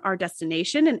plan, our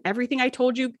destination, and everything I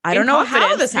told you. I don't know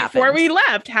how this happened before we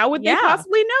left. How would they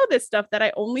possibly know this stuff that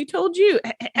I only told you?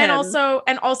 And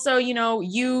also, you know,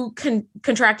 you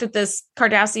contracted this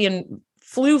Cardassian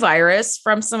flu virus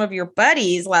from some of your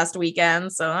buddies last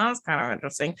weekend. So that was kind of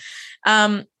interesting.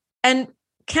 And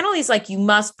Kennelly's like, you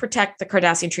must protect the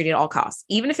Cardassian treaty at all costs,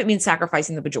 even if it means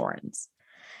sacrificing the Bajorans.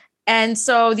 And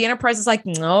so the Enterprise is like,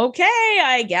 okay,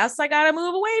 I guess I got to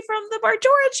move away from the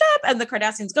Bajoran ship. And the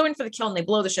Cardassians go in for the kill and they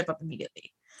blow the ship up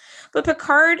immediately. But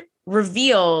Picard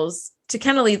reveals to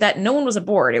Kennelly that no one was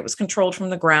aboard. It was controlled from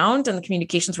the ground and the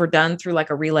communications were done through like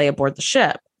a relay aboard the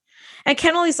ship. And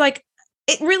Kennelly's like,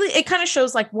 it kind of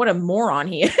shows like what a moron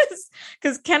he is.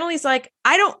 Because Kennelly's like,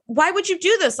 why would you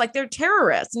do this? Like they're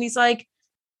terrorists. And he's like,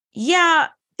 yeah,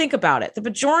 think about it. The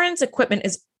Bajorans' equipment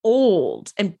is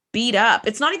old and beat up.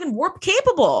 It's not even warp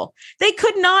capable. They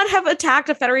could not have attacked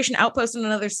a Federation outpost in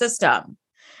another system.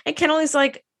 And Kennelly's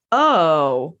like,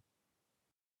 oh,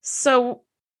 so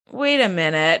wait a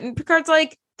minute. And Picard's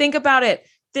like, think about it.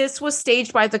 This was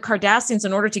staged by the Cardassians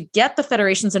in order to get the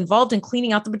Federations involved in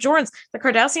cleaning out the Bajorans. The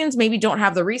Cardassians maybe don't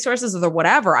have the resources or the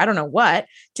whatever, I don't know what,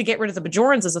 to get rid of the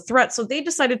Bajorans as a threat. So they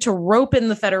decided to rope in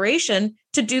the Federation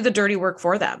to do the dirty work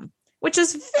for them, which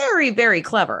is very, very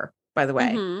clever, by the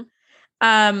way.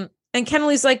 And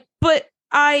Kennelly's like,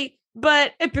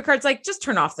 and Picard's like, just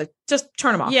turn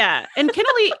them off. Yeah. And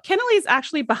Kennelly's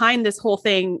actually behind this whole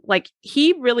thing. Like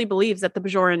he really believes that the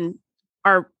Bajoran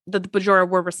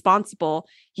were responsible.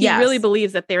 He really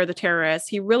believes that they're the terrorists.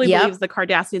 He really believes the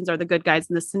Cardassians are the good guys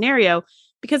in this scenario.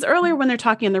 Because earlier when they're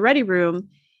talking in the ready room,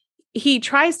 he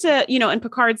tries to, and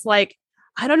Picard's like,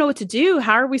 I don't know what to do.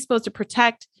 How are we supposed to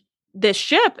protect this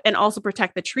ship and also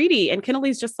protect the treaty? And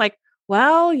Kennelly's just like,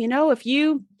 well, if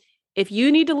you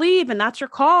need to leave and that's your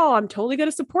call, I'm totally going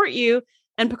to support you.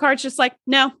 And Picard's just like,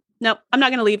 no, I'm not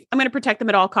going to leave. I'm going to protect them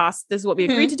at all costs. This is what we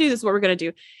agreed to do. This is what we're going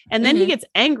to do. And then he gets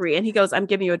angry and he goes, I'm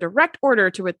giving you a direct order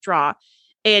to withdraw.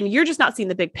 And you're just not seeing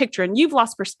the big picture and you've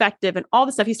lost perspective and all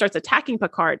this stuff. He starts attacking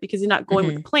Picard because he's not going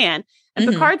with the plan. And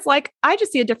Picard's like, I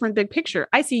just see a different big picture.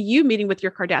 I see you meeting with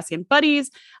your Cardassian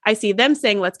buddies. I see them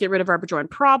saying, let's get rid of our Bajoran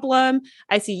problem.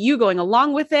 I see you going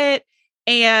along with it.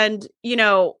 And,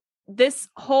 this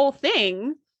whole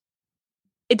thing,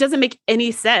 it doesn't make any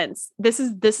sense. This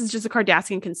is just a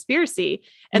Cardassian conspiracy.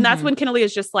 And that's when Kennelly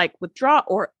is just like, withdraw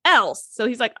or else. So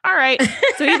he's like, all right.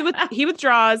 So he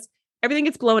withdraws. Everything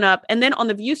gets blown up. And then on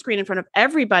the view screen in front of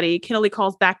everybody, Kennelly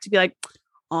calls back to be like,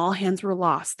 all hands were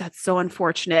lost. That's so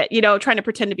unfortunate, trying to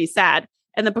pretend to be sad.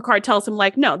 And then Picard tells him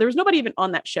like, no, there was nobody even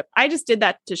on that ship. I just did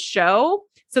that to show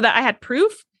so that I had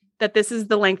proof that this is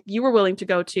the length you were willing to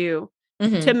go to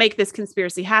make this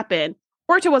conspiracy happen.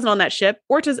 Orta wasn't on that ship.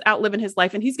 Orta's out living his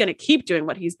life and he's going to keep doing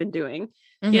what he's been doing.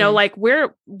 You know, like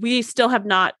we still have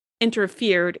not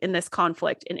interfered in this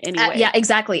conflict in any way. Yeah,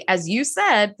 exactly. As you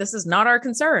said, this is not our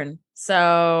concern.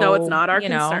 So no, it's not our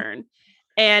concern.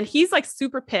 And he's like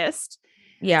super pissed.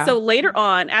 Yeah. So later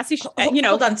on, as he,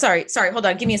 hold on. Sorry. Hold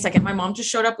on. Give me a second. My mom just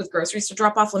showed up with groceries to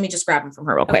drop off. Let me just grab them from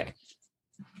her real quick.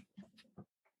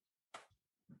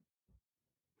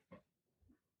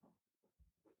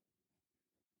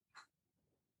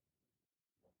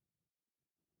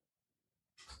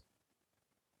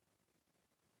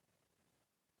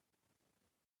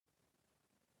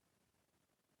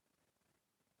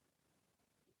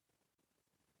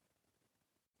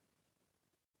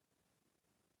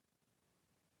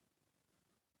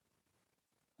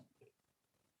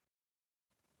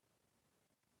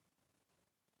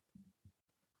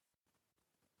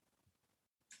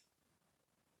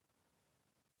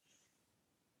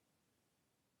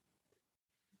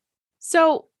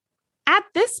 So at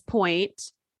this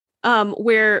point,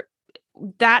 where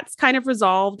that's kind of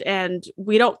resolved and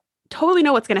we don't totally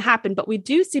know what's going to happen, but we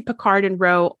do see Picard and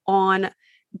Ro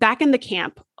back in the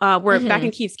camp. We're back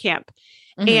in Keith's camp.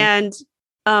 And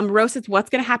Ro says, what's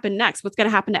going to happen next? What's going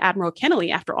to happen to Admiral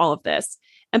Kennelly after all of this?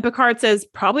 And Picard says,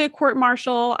 probably a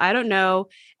court-martial. I don't know.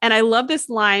 And I love this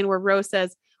line where Ro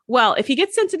says, well, if he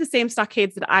gets sent to the same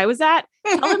stockades that I was at,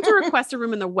 tell him to request a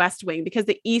room in the West Wing because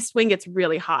the East Wing gets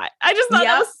really hot. I just thought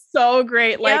that was so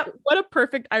great. Like, what a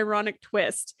perfect ironic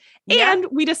twist. And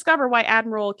we discover why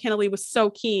Admiral Kennelly was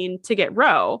so keen to get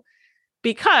Ro,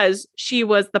 because she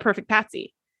was the perfect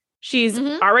patsy. She's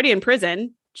already in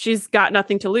prison. She's got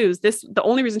nothing to lose. The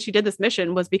only reason she did this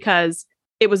mission was because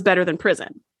it was better than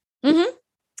prison.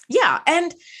 Yeah.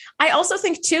 And I also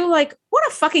think too, like, what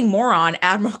a fucking moron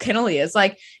Admiral Kennelly is.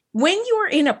 Like, when you are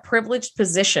in a privileged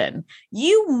position,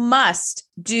 you must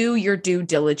do your due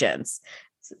diligence.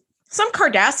 Some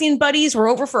Cardassian buddies were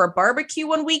over for a barbecue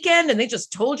one weekend and they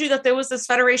just told you that there was this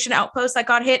Federation outpost that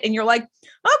got hit. And you're like,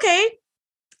 okay,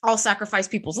 I'll sacrifice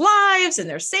people's lives and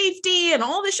their safety and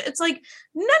all this. It's like,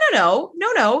 no.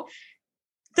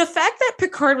 The fact that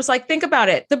Picard was like, think about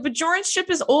it. The Bajoran ship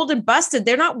is old and busted.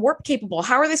 They're not warp capable.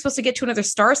 How are they supposed to get to another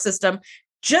star system?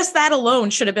 Just that alone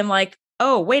should have been like,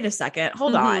 oh, wait a second.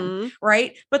 Hold on.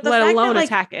 Right. But let alone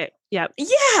attack it. Yep.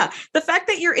 Yeah. The fact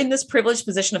that you're in this privileged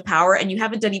position of power and you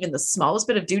haven't done even the smallest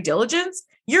bit of due diligence,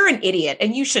 you're an idiot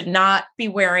and you should not be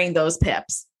wearing those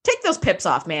pips. Take those pips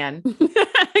off, man.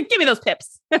 Give me those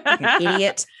pips.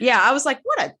 Idiot. Yeah. I was like,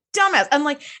 what a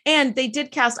dumbass. And they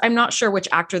did cast, I'm not sure which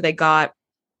actor they got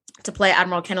to play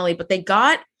Admiral Kennelly, but they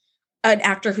got an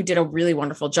actor who did a really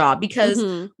wonderful job, because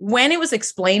when it was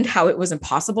explained how it was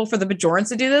impossible for the Bajorans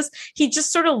to do this, he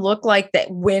just sort of looked like that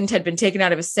wind had been taken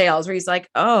out of his sails, where he's like,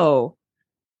 oh,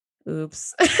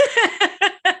 oops.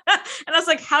 And I was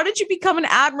like, how did you become an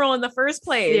admiral in the first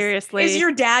place? Seriously. Is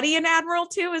your daddy an admiral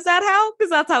too? Is that how? Because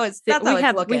that's how it's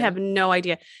looking. We have no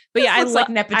idea. But yeah, I love like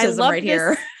nepotism right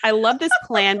here. I love this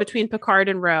plan between Picard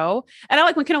and Ro. And I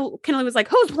like when Kennelly was like,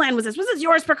 whose plan was this? Was this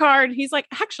yours, Picard? He's like,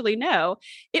 actually, no,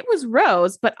 it was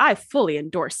Ro's, but I fully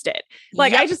endorsed it.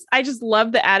 Like, I just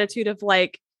love the attitude of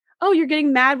like, oh, you're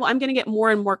getting mad. Well, I'm going to get more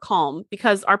and more calm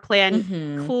because our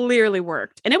plan clearly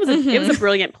worked. And it was a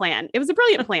brilliant plan. It was a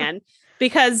brilliant plan.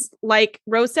 Because like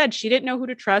Rose said, she didn't know who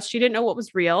to trust. She didn't know what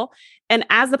was real. And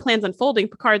as the plan's unfolding,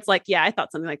 Picard's like, yeah, I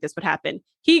thought something like this would happen.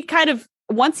 He kind of,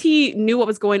 once he knew what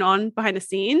was going on behind the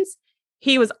scenes,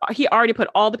 he already put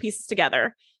all the pieces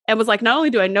together and was like, not only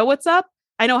do I know what's up,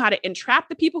 I know how to entrap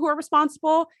the people who are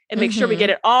responsible and make sure we get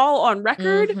it all on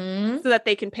record so that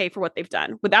they can pay for what they've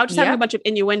done without just having a bunch of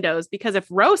innuendos. Because if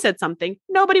Rose said something,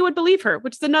 nobody would believe her,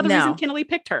 which is another reason Kennelly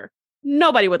picked her.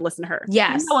 Nobody would listen to her.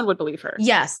 Yes. No one would believe her.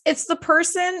 Yes. It's the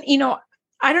person,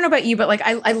 I don't know about you, but like,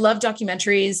 I love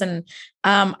documentaries. And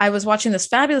I was watching this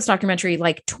fabulous documentary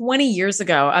like 20 years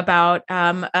ago about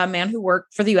a man who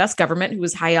worked for the US government, who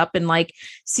was high up in like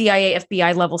CIA,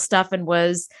 FBI level stuff, and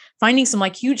was finding some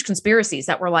like huge conspiracies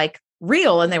that were like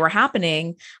real and they were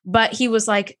happening. But he was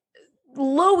like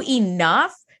low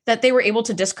enough that they were able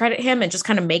to discredit him and just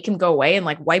kind of make him go away, and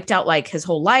like wiped out like his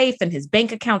whole life and his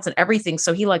bank accounts and everything.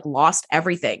 So he like lost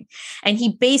everything. And he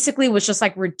basically was just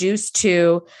like reduced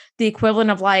to the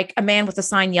equivalent of like a man with a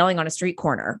sign yelling on a street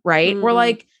corner. Right. Where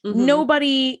like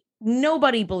nobody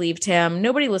believed him.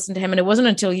 Nobody listened to him. And it wasn't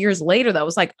until years later that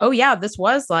was like, oh yeah, this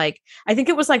was like, I think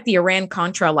it was like the Iran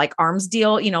Contra, like arms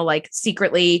deal, like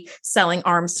secretly selling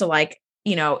arms to like,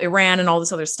 Iran and all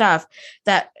this other stuff,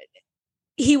 that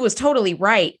he was totally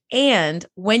right. And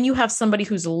when you have somebody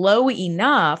who's low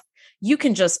enough, you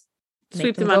can just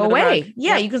make them go away.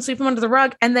 Yeah, you can sweep them under the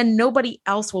rug and then nobody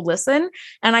else will listen.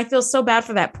 And I feel so bad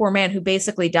for that poor man who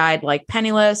basically died like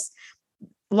penniless,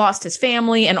 lost his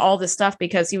family and all this stuff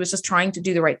because he was just trying to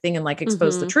do the right thing and like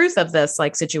expose the truth of this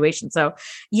like situation. So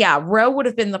yeah, Ro would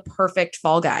have been the perfect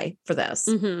fall guy for this.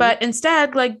 But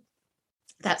instead, like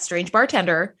that strange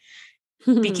bartender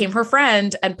became her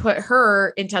friend and put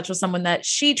her in touch with someone that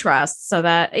she trusts so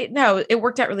that it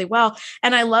worked out really well.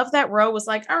 And I love that Ro was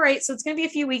like, all right, so it's going to be a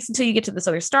few weeks until you get to this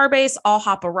other starbase. I'll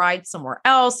hop a ride somewhere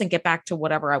else and get back to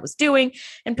whatever I was doing.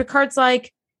 And Picard's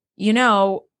like,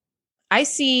 I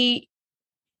see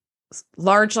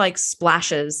large like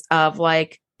splashes of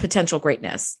like potential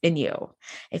greatness in you.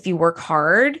 If you work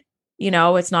hard,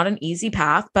 it's not an easy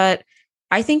path, but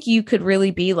I think you could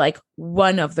really be like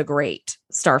one of the great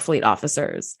Starfleet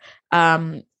officers.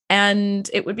 And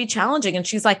it would be challenging. And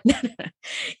she's like, no,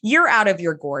 you're out of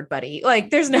your gourd, buddy. Like,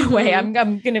 there's no way I'm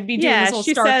going to be doing this whole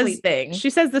Starfleet thing. She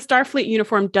says the Starfleet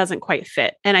uniform doesn't quite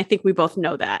fit. And I think we both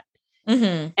know that.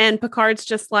 And Picard's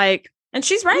just like, and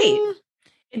she's right.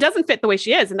 It doesn't fit the way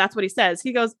she is. And that's what he says.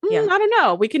 He goes, I don't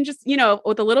know. We can just,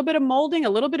 with a little bit of molding, a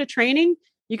little bit of training,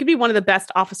 you could be one of the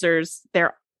best officers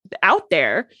out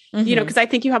there, because I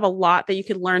think you have a lot that you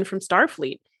could learn from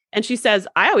Starfleet. And she says,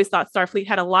 I always thought Starfleet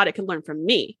had a lot it could learn from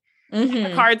me. And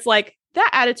Picard's like, that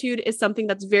attitude is something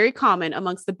that's very common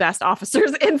amongst the best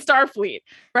officers in Starfleet.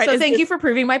 Right. So thank you for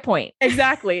proving my point.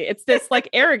 Exactly. It's this like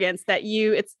arrogance that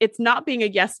it's not being a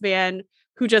yes man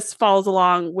who just follows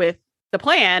along with the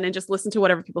plan and just listen to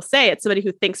whatever people say. It's somebody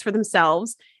who thinks for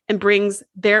themselves and brings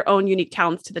their own unique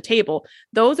talents to the table.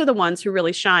 Those are the ones who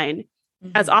really shine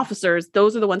as officers.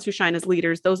 Those are the ones who shine as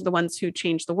leaders. Those are the ones who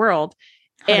change the world.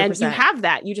 100%. And you have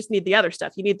that. You just need the other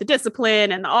stuff. You need the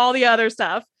discipline and all the other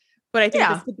stuff. But I think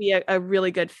this could be a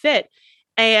really good fit.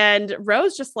 And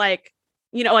Ro's just like,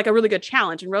 like a really good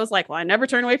challenge. And Ro's like, well, I never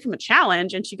turn away from a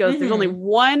challenge. And she goes, there's only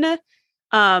one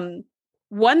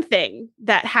thing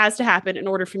that has to happen in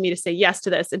order for me to say yes to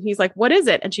this. And he's like, what is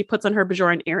it? And she puts on her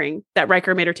Bajoran earring that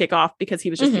Riker made her take off because he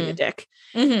was just being a dick.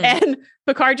 And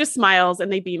Picard just smiles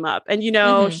and they beam up. And,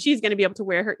 she's going to be able to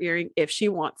wear her earring if she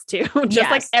wants to,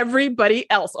 just like everybody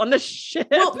else on the ship.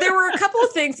 Well, there were a couple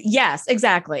of things. Yes,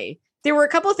 exactly. There were a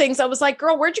couple of things I was like,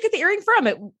 girl, where'd you get the earring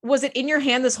from? Was it in your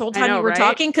hand this whole time you were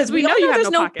talking? Because we know there's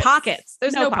no pockets.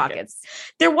 There's no pockets.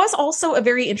 There was also a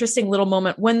very interesting little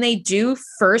moment when they do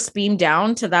first beam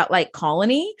down to that like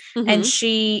colony and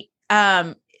she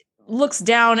looks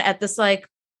down at this like,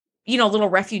 little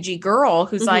refugee girl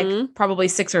who's like probably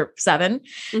 6 or 7.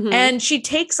 And she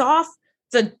takes off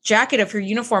the jacket of her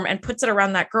uniform and puts it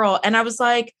around that girl. And I was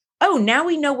like, oh, now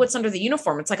we know what's under the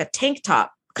uniform. It's like a tank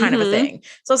top kind of a thing.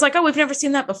 So it's like, oh, we've never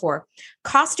seen that before.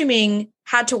 Costuming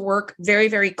had to work very,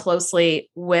 very closely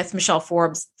with Michelle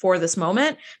Forbes for this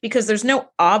moment because there's no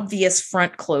obvious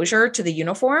front closure to the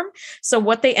uniform. So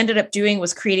what they ended up doing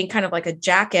was creating kind of like a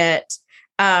jacket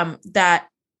that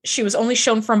she was only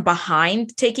shown from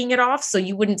behind taking it off. So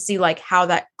you wouldn't see like how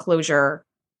that closure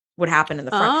would happen in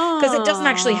the front because it doesn't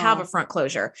actually have a front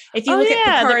closure. If you look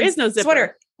at Picard's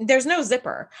sweater, there's no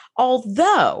zipper.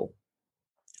 Although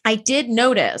I did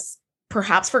notice,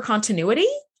 perhaps for continuity,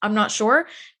 I'm not sure,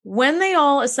 when they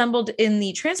all assembled in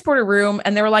the transporter room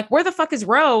and they were like, where the fuck is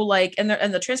Ro? Like, and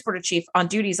the transporter chief on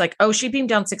duty is like, oh, she beamed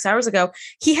down 6 hours ago.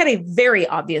 He had a very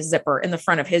obvious zipper in the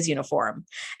front of his uniform.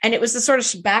 And it was this sort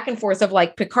of back and forth of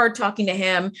like Picard talking to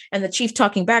him and the chief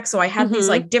talking back. So I had these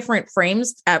like different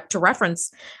frames to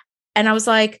reference. And I was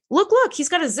like, look, he's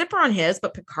got a zipper on his,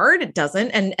 but Picard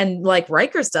doesn't. And like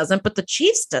Riker's doesn't, but the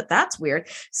Chief's does. That's weird.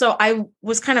 So I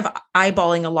was kind of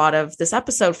eyeballing a lot of this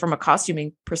episode from a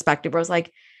costuming perspective where I was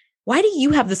like, why do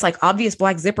you have this like obvious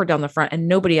black zipper down the front and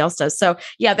nobody else does? So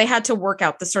yeah, they had to work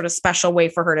out this sort of special way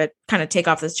for her to kind of take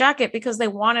off this jacket because they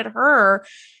wanted her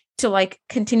to like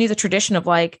continue the tradition of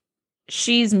like,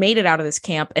 she's made it out of this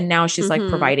camp and now she's like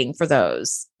providing for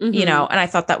those, and I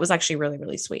thought that was actually really,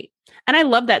 really sweet. And I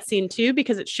love that scene too,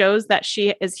 because it shows that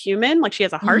she is human. Like she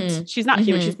has a heart. She's not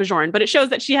human. She's Bajoran, but it shows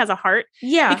that she has a heart.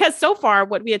 Yeah. Because so far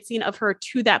what we had seen of her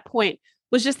to that point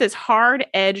was just this hard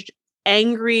edged,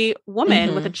 angry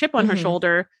woman with a chip on her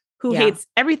shoulder who hates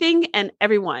everything and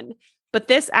everyone. But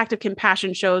this act of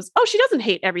compassion shows, oh, she doesn't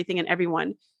hate everything and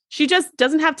everyone. She just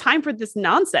doesn't have time for this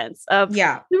nonsense of,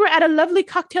 we were at a lovely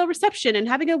cocktail reception and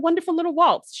having a wonderful little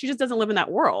waltz. She just doesn't live in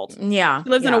that world. Yeah. She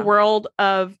lives in a world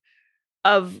of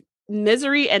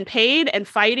misery and pain and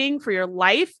fighting for your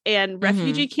life and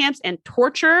refugee camps and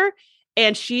torture.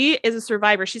 And she is a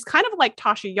survivor. She's kind of like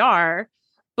Tasha Yar,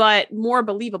 but more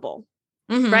believable,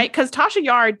 right? Because Tasha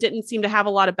Yar didn't seem to have a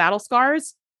lot of battle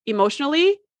scars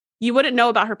emotionally. You wouldn't know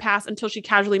about her past until she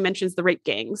casually mentions the rape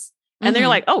gangs. And then you're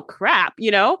like, oh crap,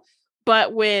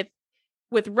 but with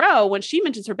Ro, when she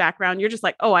mentions her background, you're just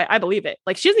like, oh, I believe it.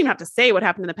 Like, she doesn't even have to say what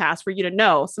happened in the past for you to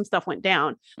know some stuff went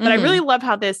down. But I really love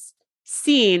how this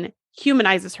scene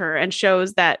humanizes her and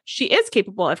shows that she is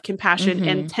capable of compassion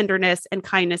and tenderness and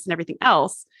kindness and everything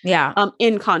else. Yeah.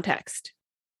 In context.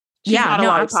 She's not a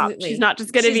lollipop. Absolutely. She's not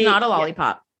just going to be. She's not a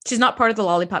lollipop. Yeah. She's not part of the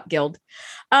Lollipop Guild.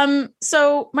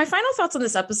 So my final thoughts on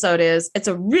this episode is it's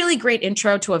a really great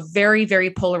intro to a very,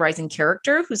 very polarizing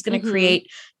character who's going to create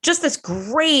just this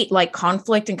great like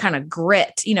conflict and kind of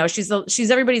grit. She's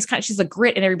everybody's she's a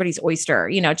grit and everybody's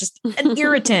oyster, just an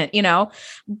irritant,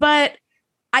 but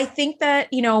I think that,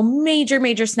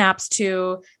 major snaps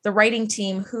to the writing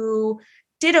team who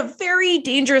did a very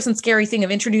dangerous and scary thing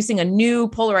of introducing a new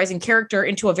polarizing character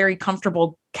into a very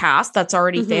comfortable cast that's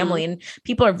already family. And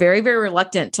people are very, very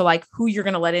reluctant to like who you're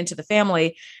going to let into the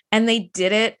family. And they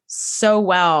did it so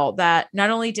well that not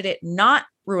only did it not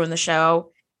ruin the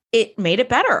show, it made it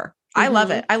better. I love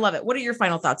it. I love it. What are your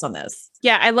final thoughts on this?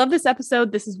 Yeah, I love this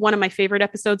episode. This is one of my favorite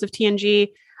episodes of TNG.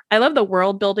 I love the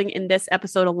world building in this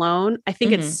episode alone. I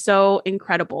think it's so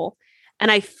incredible. And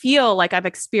I feel like I've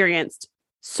experienced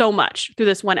so much through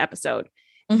this one episode.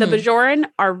 The Bajoran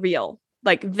are real.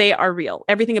 Like, they are real.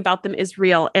 Everything about them is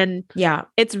real. And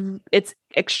it's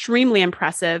extremely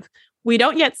impressive. We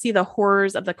don't yet see the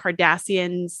horrors of the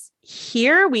Cardassians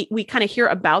here. We kind of hear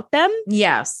about them.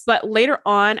 Yes. But later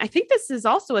on, I think this is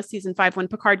also a season 5 when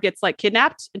Picard gets like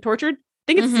kidnapped and tortured.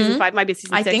 I think it's season 5, might be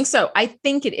season 6. I think so. I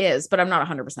think it is, but I'm not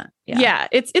 100%. Yeah,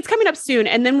 it's coming up soon.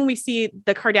 And then when we see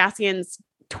the Cardassians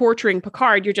torturing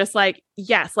Picard, you're just like,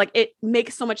 yes, like it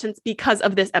makes so much sense because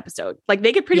of this episode. Like,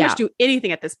 they could pretty much do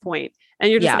anything at this point.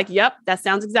 And you're just like, yep, that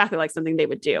sounds exactly like something they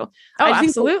would do. Oh,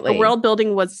 absolutely. The world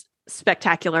building was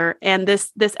spectacular. And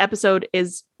this episode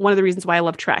is one of the reasons why I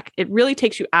love Trek. It really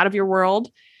takes you out of your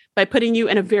world by putting you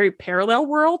in a very parallel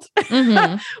world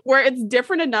where it's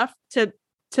different enough to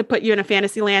put you in a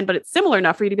fantasy land, but it's similar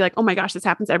enough for you to be like, oh my gosh, this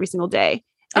happens every single day.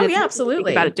 And absolutely.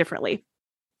 Think about it differently.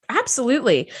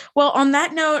 Absolutely. Well, on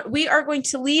that note, we are going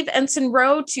to leave Ensign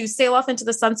Ro to sail off into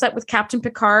the sunset with Captain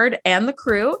Picard and the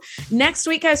crew. Next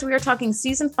week, guys, we are talking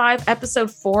season 5,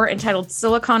 episode 4, entitled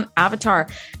Silicon Avatar.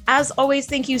 As always,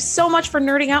 thank you so much for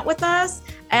nerding out with us,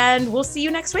 and we'll see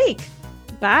you next week.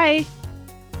 Bye.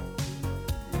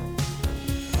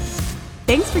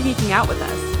 Thanks for geeking out with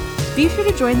us. Be sure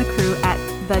to join the crew at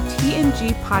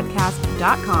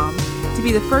thetngpodcast.com to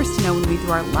be the first to know when we do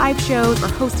our live shows or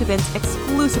host events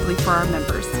exclusively for our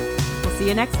members. We'll see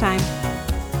you next time.